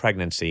bad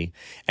pregnancy,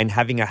 and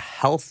having a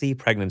healthy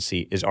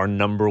pregnancy is our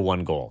number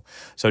one goal.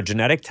 So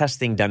genetic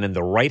testing done in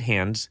the right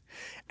hands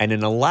and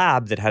in a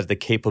lab that has the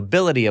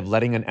capability of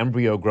letting an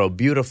embryo grow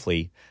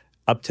beautifully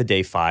up to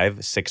day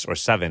 5, 6, or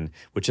 7,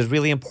 which is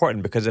really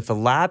important, because if a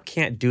lab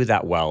can't do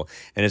that well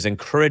and is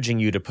encouraging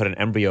you to put an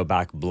embryo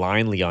back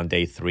blindly on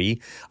day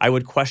 3, I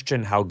would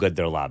question how good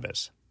their lab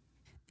is.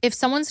 If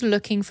someone's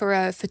looking for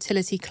a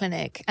fertility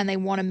clinic and they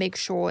want to make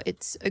sure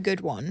it's a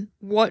good one,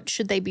 what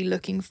should they be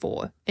looking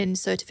for in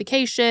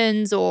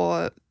certifications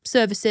or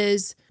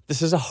services?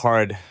 This is a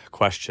hard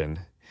question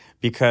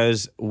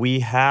because we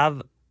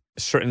have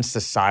certain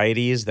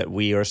societies that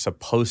we are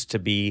supposed to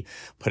be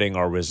putting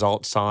our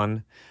results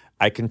on.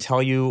 I can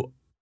tell you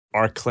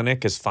our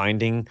clinic is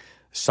finding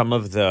some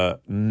of the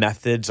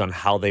methods on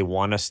how they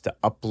want us to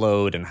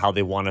upload and how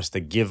they want us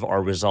to give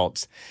our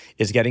results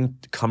is getting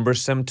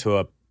cumbersome to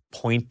a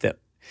point that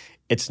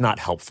it's not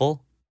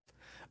helpful.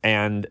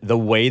 And the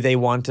way they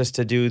want us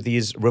to do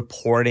these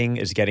reporting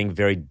is getting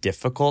very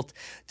difficult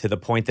to the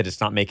point that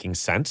it's not making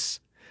sense.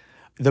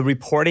 The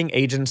reporting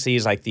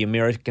agencies like the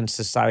American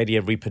Society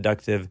of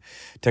Reproductive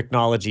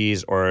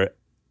Technologies or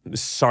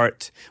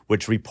SART,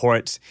 which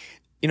reports,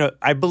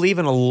 I believe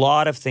in a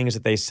lot of things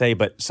that they say,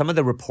 but some of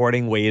the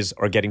reporting ways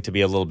are getting to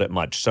be a little bit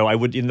much. So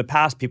in the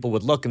past, people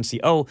would look and see,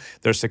 oh,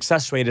 their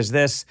success rate is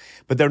this,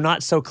 but they're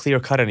not so clear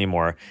cut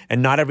anymore.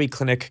 And not every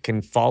clinic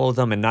can follow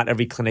them, and not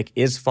every clinic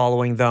is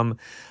following them.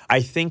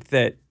 I think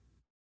that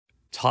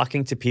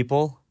talking to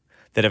people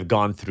that have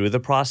gone through the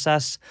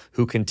process,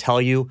 who can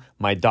tell you,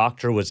 my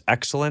doctor was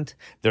excellent,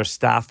 their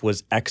staff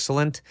was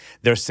excellent,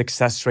 their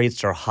success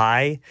rates are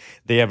high,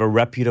 they have a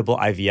reputable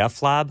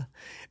IVF lab,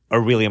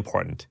 are really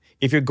important.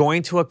 If you're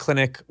going to a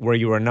clinic where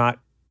you are not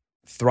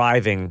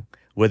thriving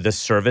with the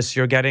service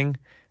you're getting,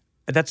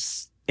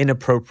 that's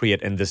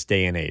inappropriate in this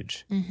day and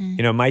age.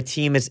 Mm-hmm. My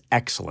team is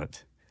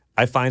excellent.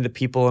 I find the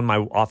people in my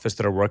office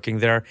that are working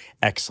there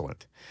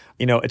excellent.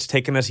 It's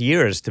taken us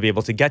years to be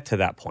able to get to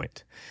that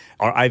point.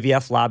 Our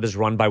IVF lab is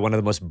run by one of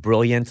the most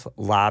brilliant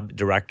lab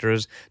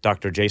directors,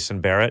 Dr.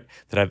 Jason Barrett,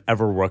 that I've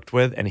ever worked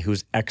with, and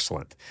who's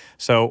excellent.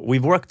 So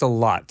we've worked a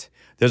lot.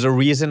 There's a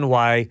reason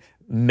why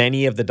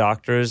many of the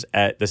doctors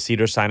at the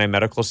Cedars-Sinai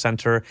Medical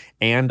Center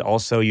and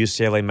also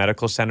UCLA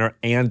Medical Center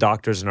and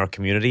doctors in our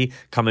community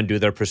come and do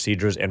their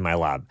procedures in my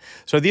lab.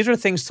 So these are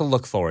things to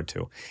look forward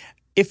to.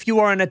 If you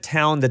are in a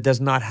town that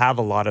does not have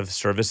a lot of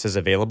services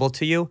available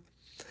to you,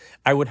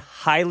 I would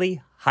highly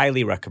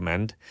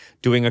recommend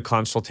doing a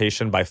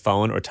consultation by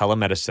phone or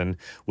telemedicine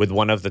with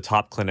one of the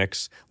top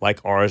clinics like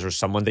ours or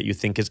someone that you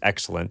think is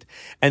excellent,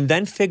 and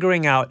then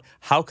figuring out,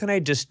 how can I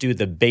just do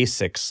the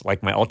basics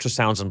like my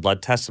ultrasounds and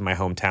blood tests in my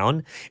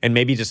hometown, and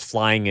maybe just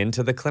flying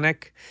into the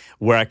clinic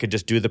where I could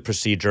just do the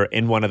procedure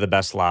in one of the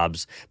best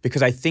labs,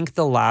 because I think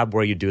the lab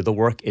where you do the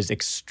work is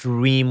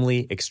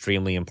extremely,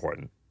 extremely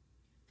important.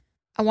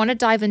 I want to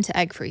dive into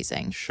egg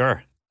freezing.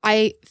 Sure.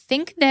 I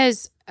think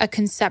there's a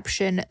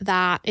conception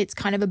that it's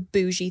kind of a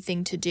bougie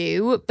thing to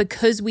do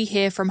because we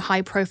hear from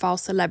high-profile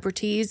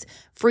celebrities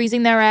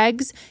freezing their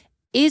eggs.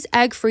 Is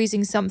egg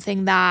freezing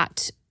something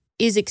that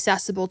is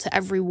accessible to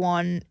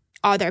everyone?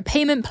 Are there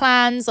payment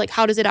plans? Like,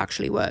 how does it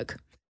actually work?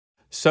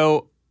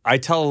 So I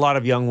tell a lot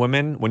of young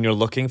women, when you're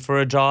looking for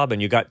a job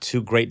and you got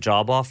 2 great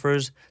job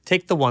offers,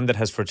 take the one that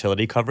has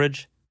fertility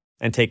coverage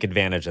and take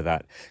advantage of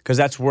that, because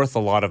that's worth a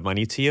lot of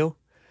money to you.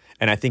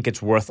 And I think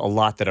it's worth a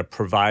lot that a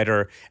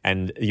provider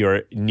and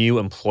your new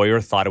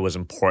employer thought it was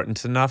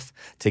important enough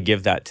to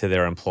give that to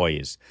their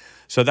employees.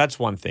 So that's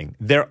one thing.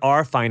 There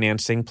are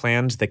financing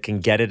plans that can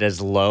get it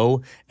as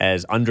low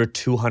as under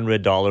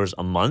 $200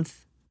 a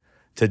month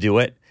to do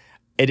it.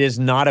 It is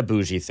not a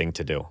bougie thing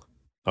to do.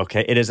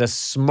 Okay, it is a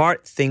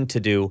smart thing to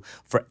do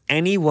for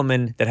any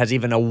woman that has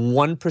even a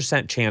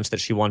 1% chance that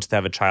she wants to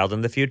have a child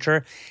in the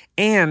future.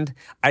 And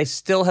I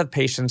still have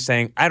patients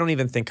saying, I don't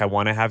even think I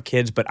want to have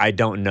kids, but I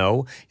don't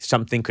know.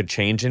 Something could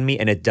change in me,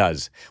 and it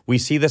does. We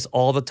see this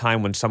all the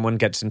time when someone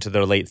gets into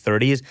their late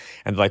 30s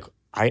and like,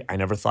 I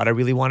never thought I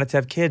really wanted to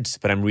have kids,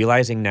 but I'm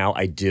realizing now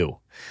I do.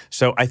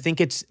 So I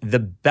think it's the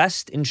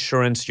best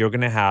insurance you're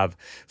going to have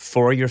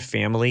for your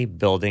family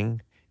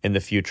building in the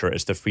future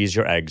is to freeze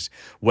your eggs,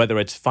 whether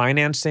it's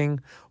financing,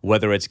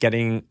 whether it's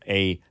getting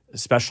a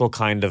special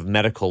kind of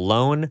medical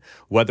loan,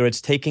 whether it's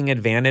taking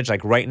advantage.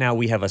 Like right now,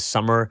 we have a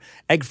summer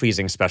egg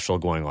freezing special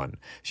going on.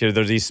 So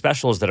there's these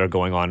specials that are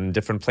going on in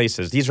different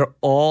places. These are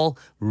all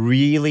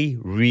really,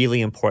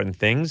 really important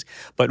things.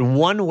 But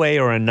one way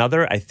or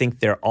another, I think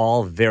they're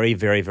all very,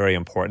 very, very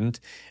important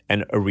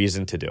and a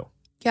reason to do.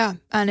 Yeah.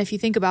 And if you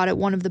think about it,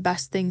 one of the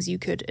best things you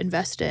could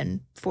invest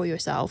in for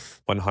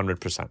yourself.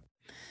 100%.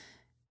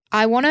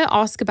 I want to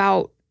ask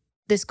about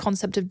this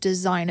concept of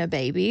designer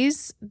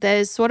babies.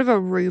 There's sort of a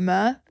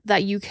rumor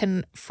that you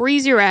can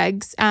freeze your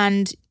eggs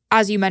and,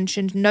 as you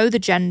mentioned, know the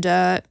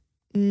gender,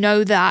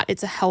 know that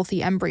it's a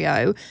healthy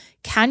embryo.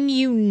 Can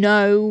you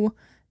know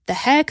the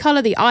hair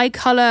color, the eye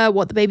color,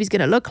 what the baby's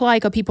going to look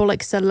like? Are people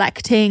like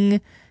selecting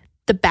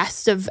the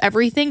best of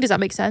everything? Does that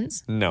make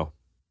sense? No.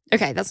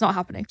 Okay, that's not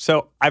happening.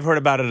 So I've heard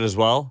about it as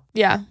well.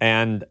 Yeah.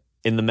 And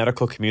in the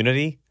medical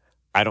community,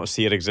 I don't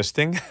see it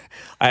existing.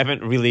 I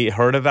haven't really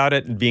heard about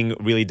it being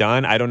really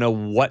done. I don't know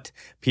what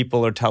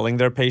people are telling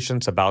their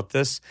patients about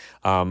this,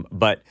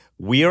 but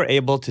we are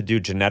able to do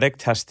genetic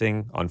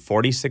testing on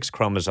 46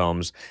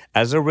 chromosomes.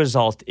 As a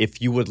result,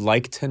 if you would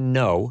like to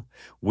know,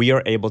 we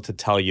are able to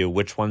tell you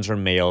which ones are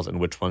males and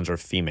which ones are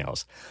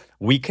females.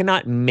 We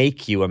cannot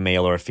make you a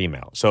male or a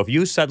female. So if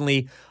you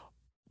suddenly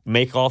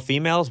make all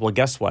females, well,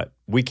 guess what?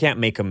 We can't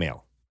make a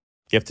male.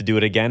 You have to do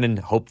it again and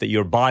hope that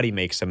your body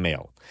makes a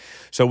male.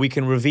 So we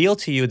can reveal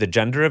to you the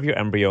gender of your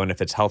embryo and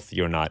if it's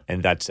healthy or not,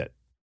 and that's it.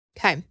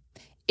 Okay.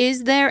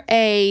 Is there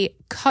a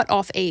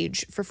cutoff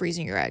age for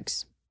freezing your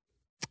eggs?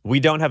 We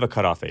don't have a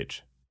cutoff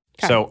age.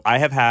 Okay. So I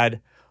have had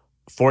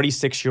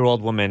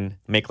 46-year-old women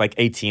make like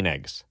 18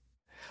 eggs.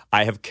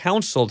 I have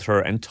counseled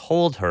her and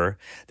told her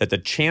that the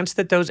chance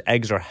that those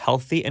eggs are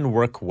healthy and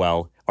work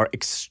well are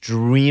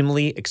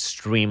extremely,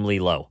 extremely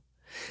low.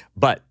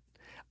 But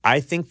I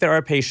think there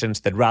are patients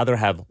that rather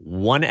have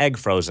one egg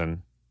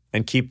frozen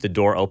and keep the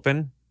door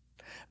open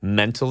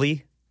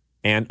mentally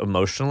and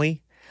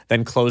emotionally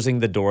than closing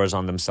the doors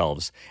on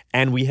themselves.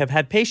 And we have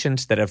had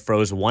patients that have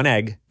froze one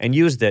egg and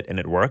used it and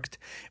it worked.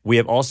 We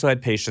have also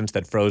had patients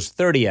that froze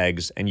 30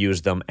 eggs and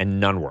used them and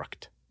none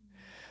worked.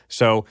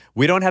 So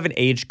we don't have an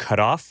age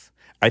cutoff.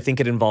 I think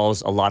it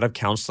involves a lot of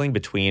counseling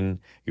between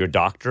your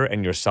doctor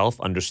and yourself,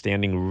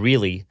 understanding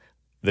really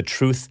the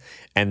truth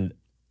and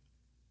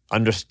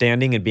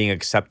understanding and being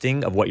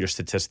accepting of what your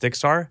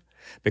statistics are,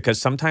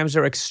 because sometimes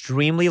they're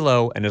extremely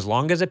low. And as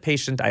long as a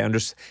patient I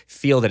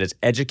feel that is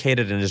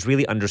educated and is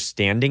really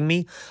understanding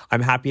me, I'm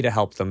happy to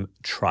help them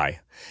try.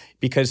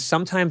 Because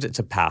sometimes it's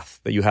a path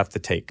that you have to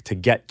take to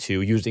get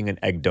to using an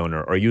egg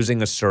donor or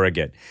using a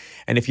surrogate.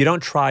 And if you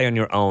don't try on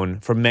your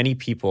own, for many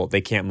people,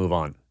 they can't move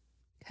on.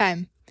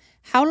 Okay.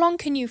 How long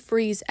can you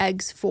freeze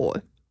eggs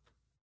for?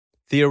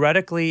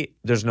 Theoretically,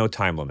 there's no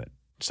time limit.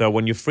 So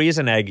when you freeze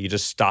an egg, you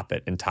just stop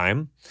it in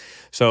time.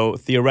 So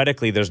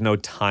theoretically, there's no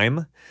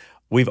time.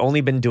 We've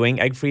only been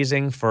doing egg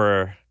freezing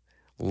for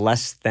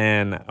less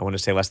than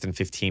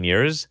 15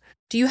 years.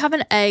 Do you have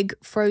an egg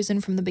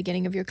frozen from the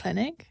beginning of your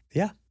clinic?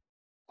 Yeah.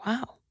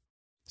 Wow.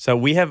 So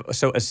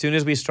as soon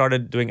as we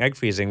started doing egg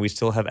freezing, we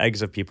still have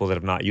eggs of people that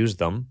have not used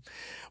them.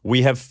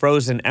 We have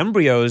frozen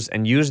embryos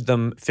and used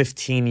them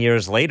 15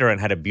 years later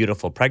and had a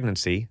beautiful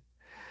pregnancy.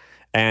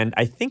 And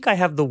I think I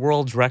have the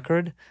world's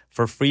record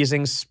for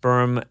freezing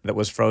sperm that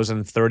was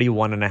frozen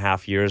 31 and a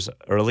half years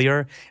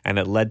earlier, and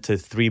it led to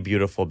 3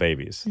 beautiful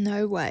babies.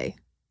 No way.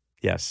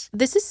 Yes.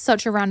 This is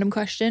such a random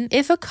question.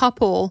 If a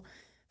couple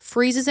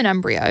freezes an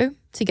embryo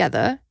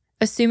together,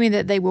 assuming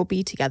that they will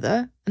be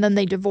together, and then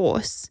they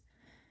divorce,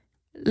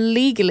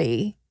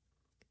 legally,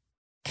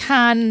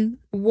 can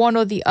one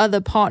or the other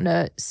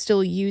partner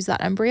still use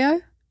that embryo?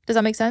 Does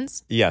that make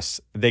sense?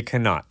 Yes, they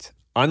cannot,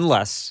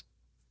 unless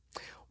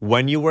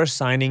when you were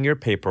signing your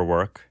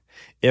paperwork,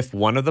 if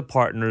one of the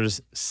partners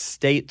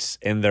states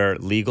in their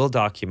legal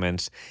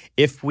documents,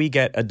 if we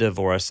get a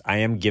divorce, I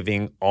am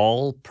giving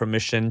all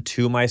permission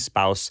to my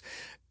spouse,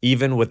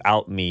 even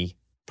without me,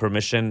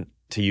 permission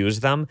to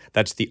use them,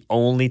 that's the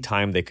only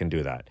time they can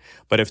do that.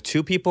 But if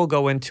two people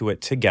go into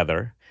it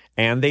together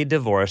and they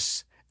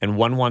divorce and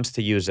one wants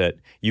to use it,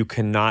 you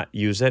cannot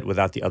use it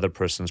without the other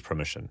person's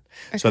permission.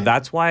 Okay. So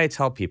that's why I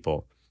tell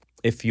people,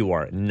 if you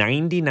are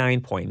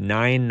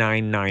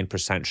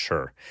 99.999%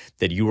 sure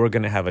that you are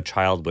going to have a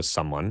child with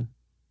someone,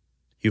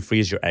 you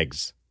freeze your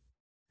eggs.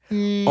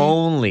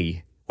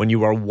 Only when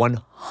you are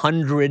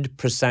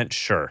 100%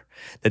 sure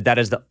that that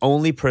is the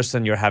only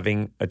person you're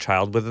having a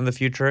child with in the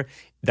future,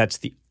 that's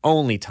the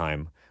only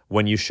time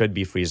when you should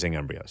be freezing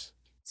embryos.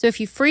 So if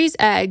you freeze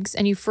eggs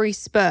and you freeze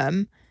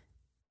sperm,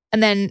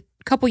 and then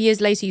a couple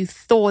years later you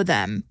thaw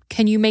them,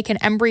 can you make an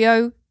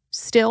embryo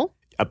still?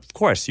 Of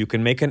course, you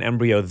can make an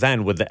embryo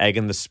then with the egg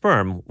and the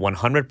sperm,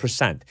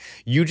 100%.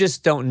 You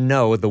just don't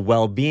know the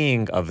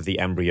well-being of the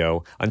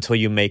embryo until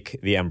you make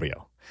the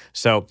embryo.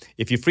 So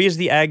if you freeze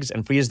the eggs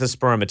and freeze the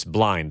sperm, it's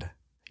blind.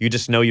 You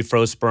just know you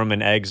froze sperm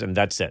and eggs and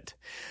that's it.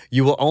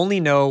 You will only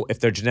know if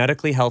they're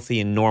genetically healthy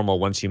and normal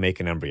once you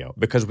make an embryo,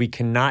 because we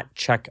cannot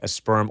check a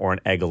sperm or an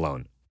egg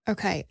alone.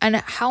 Okay. And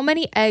how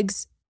many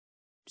eggs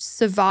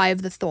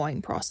survive the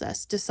thawing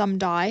process? Do some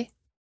die?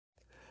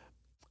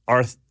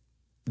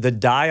 The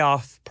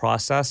die-off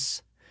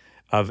process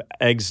of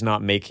eggs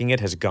not making it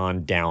has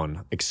gone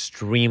down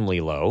extremely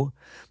low,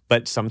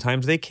 but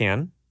sometimes they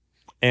can,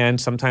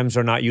 and sometimes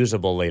they're not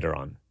usable later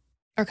on.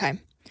 Okay.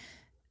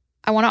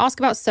 I want to ask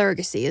about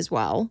surrogacy as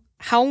well.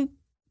 How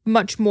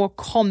much more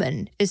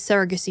common is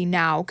surrogacy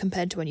now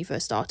compared to when you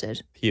first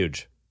started?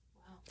 Huge.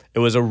 It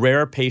was a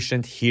rare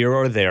patient here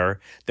or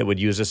there that would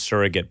use a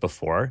surrogate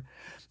before,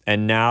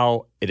 and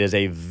now it is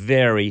a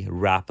very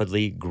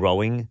rapidly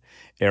growing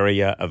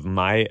area of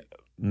my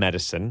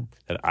medicine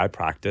that I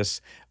practice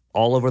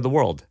all over the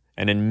world.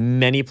 And in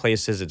many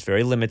places, it's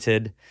very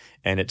limited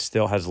and it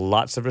still has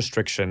lots of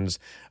restrictions.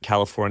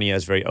 California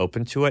is very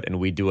open to it, and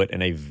we do it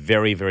in a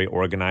very, very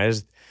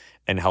organized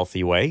and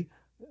healthy way.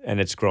 And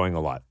it's growing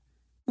a lot.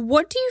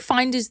 What do you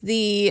find is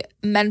the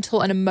mental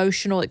and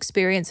emotional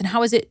experience, and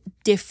how is it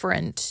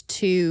different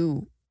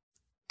to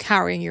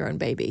carrying your own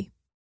baby?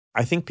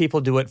 I think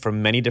people do it for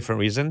many different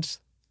reasons.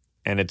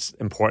 And it's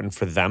important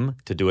for them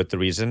to do it the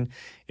reason.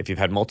 If you've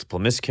had multiple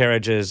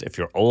miscarriages, if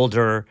you're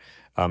older,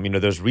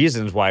 there's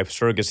reasons why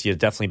surrogacy is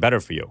definitely better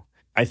for you.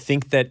 I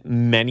think that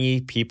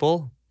many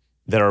people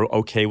that are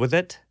okay with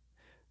it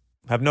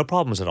have no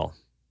problems at all.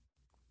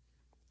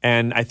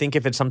 And I think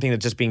if it's something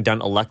that's just being done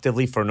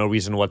electively for no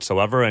reason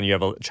whatsoever and you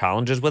have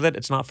challenges with it,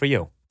 it's not for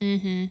you.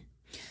 Mm-hmm.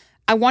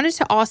 I wanted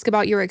to ask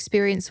about your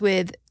experience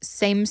with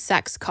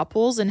same-sex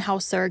couples and how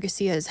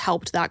surrogacy has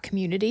helped that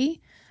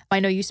community. I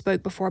know you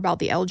spoke before about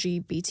the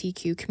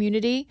LGBTQ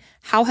community.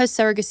 How has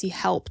surrogacy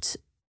helped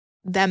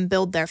them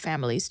build their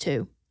families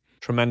too?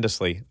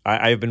 Tremendously.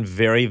 I've been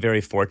very,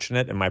 very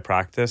fortunate in my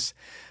practice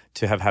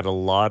to have had a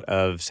lot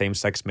of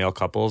same-sex male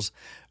couples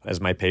as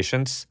my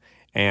patients.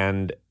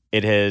 And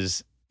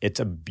it's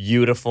a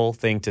beautiful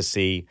thing to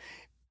see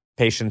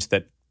patients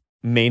that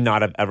may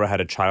not have ever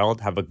had a child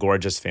have a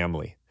gorgeous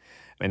family.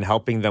 And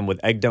helping them with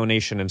egg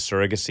donation and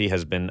surrogacy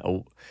has been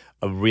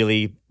a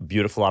really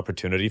beautiful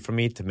opportunity for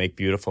me to make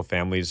beautiful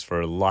families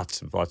for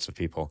lots of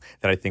people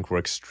that I think were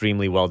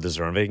extremely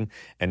well-deserving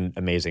and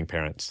amazing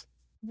parents.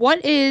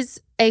 What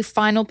is a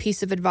final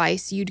piece of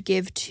advice you'd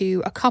give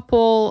to a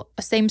couple,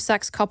 a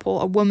same-sex couple,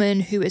 a woman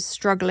who is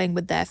struggling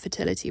with their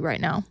fertility right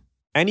now?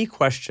 Any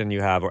question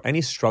you have or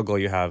any struggle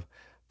you have,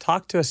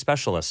 talk to a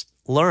specialist.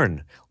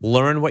 Learn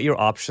what your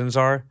options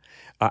are.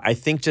 I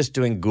think just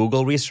doing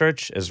Google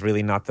research is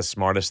really not the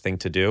smartest thing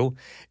to do.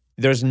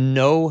 There's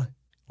no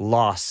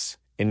loss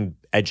in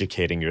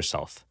educating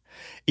yourself.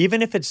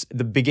 Even if it's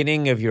the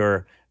beginning of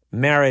your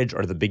marriage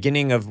or the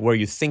beginning of where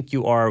you think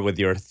you are with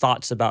your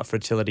thoughts about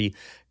fertility,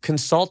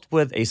 consult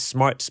with a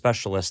smart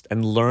specialist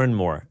and learn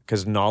more,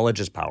 because knowledge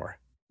is power.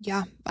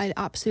 Yeah, I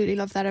absolutely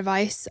love that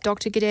advice.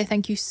 Dr. Ghadir,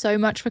 thank you so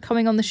much for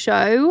coming on the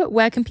show.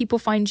 Where can people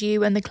find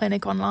you and the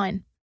clinic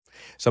online?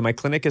 So my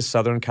clinic is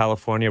Southern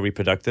California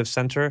Reproductive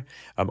Center.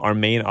 Our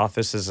main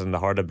office is in the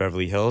heart of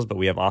Beverly Hills, but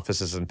we have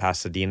offices in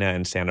Pasadena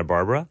and Santa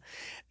Barbara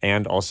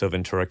and also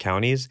Ventura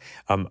counties.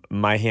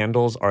 My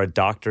handles are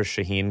Dr.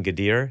 Shahin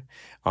Ghadir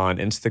on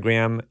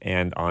Instagram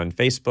and on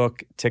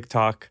Facebook,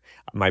 TikTok.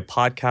 My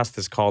podcast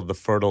is called The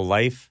Fertile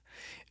Life.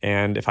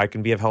 And if I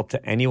can be of help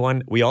to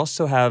anyone, we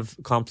also have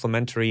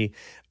complimentary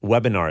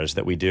webinars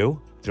that we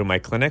do through my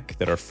clinic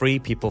that are free.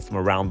 People from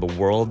around the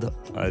world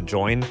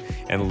join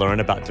and learn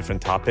about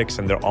different topics,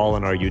 and they're all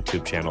on our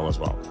YouTube channel as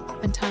well.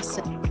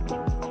 Fantastic.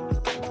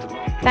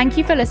 Thank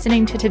you for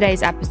listening to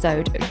today's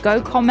episode.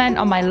 Go comment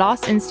on my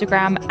last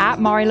Instagram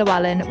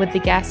 @MariLlewellyn with the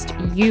guest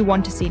you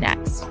want to see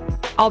next.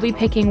 I'll be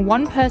picking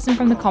one person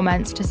from the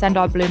comments to send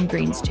our Bloom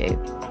Greens to.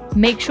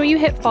 Make sure you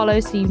hit follow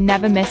so you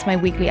never miss my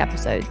weekly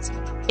episodes.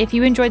 If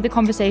you enjoyed the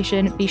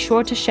conversation, be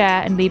sure to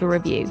share and leave a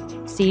review.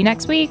 See you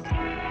next week.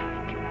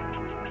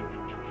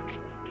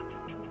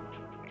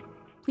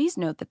 Please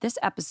note that this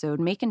episode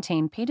may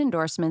contain paid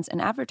endorsements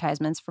and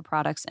advertisements for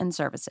products and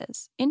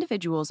services.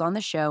 Individuals on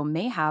the show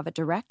may have a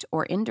direct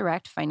or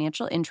indirect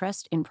financial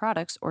interest in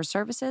products or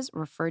services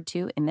referred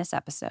to in this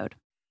episode.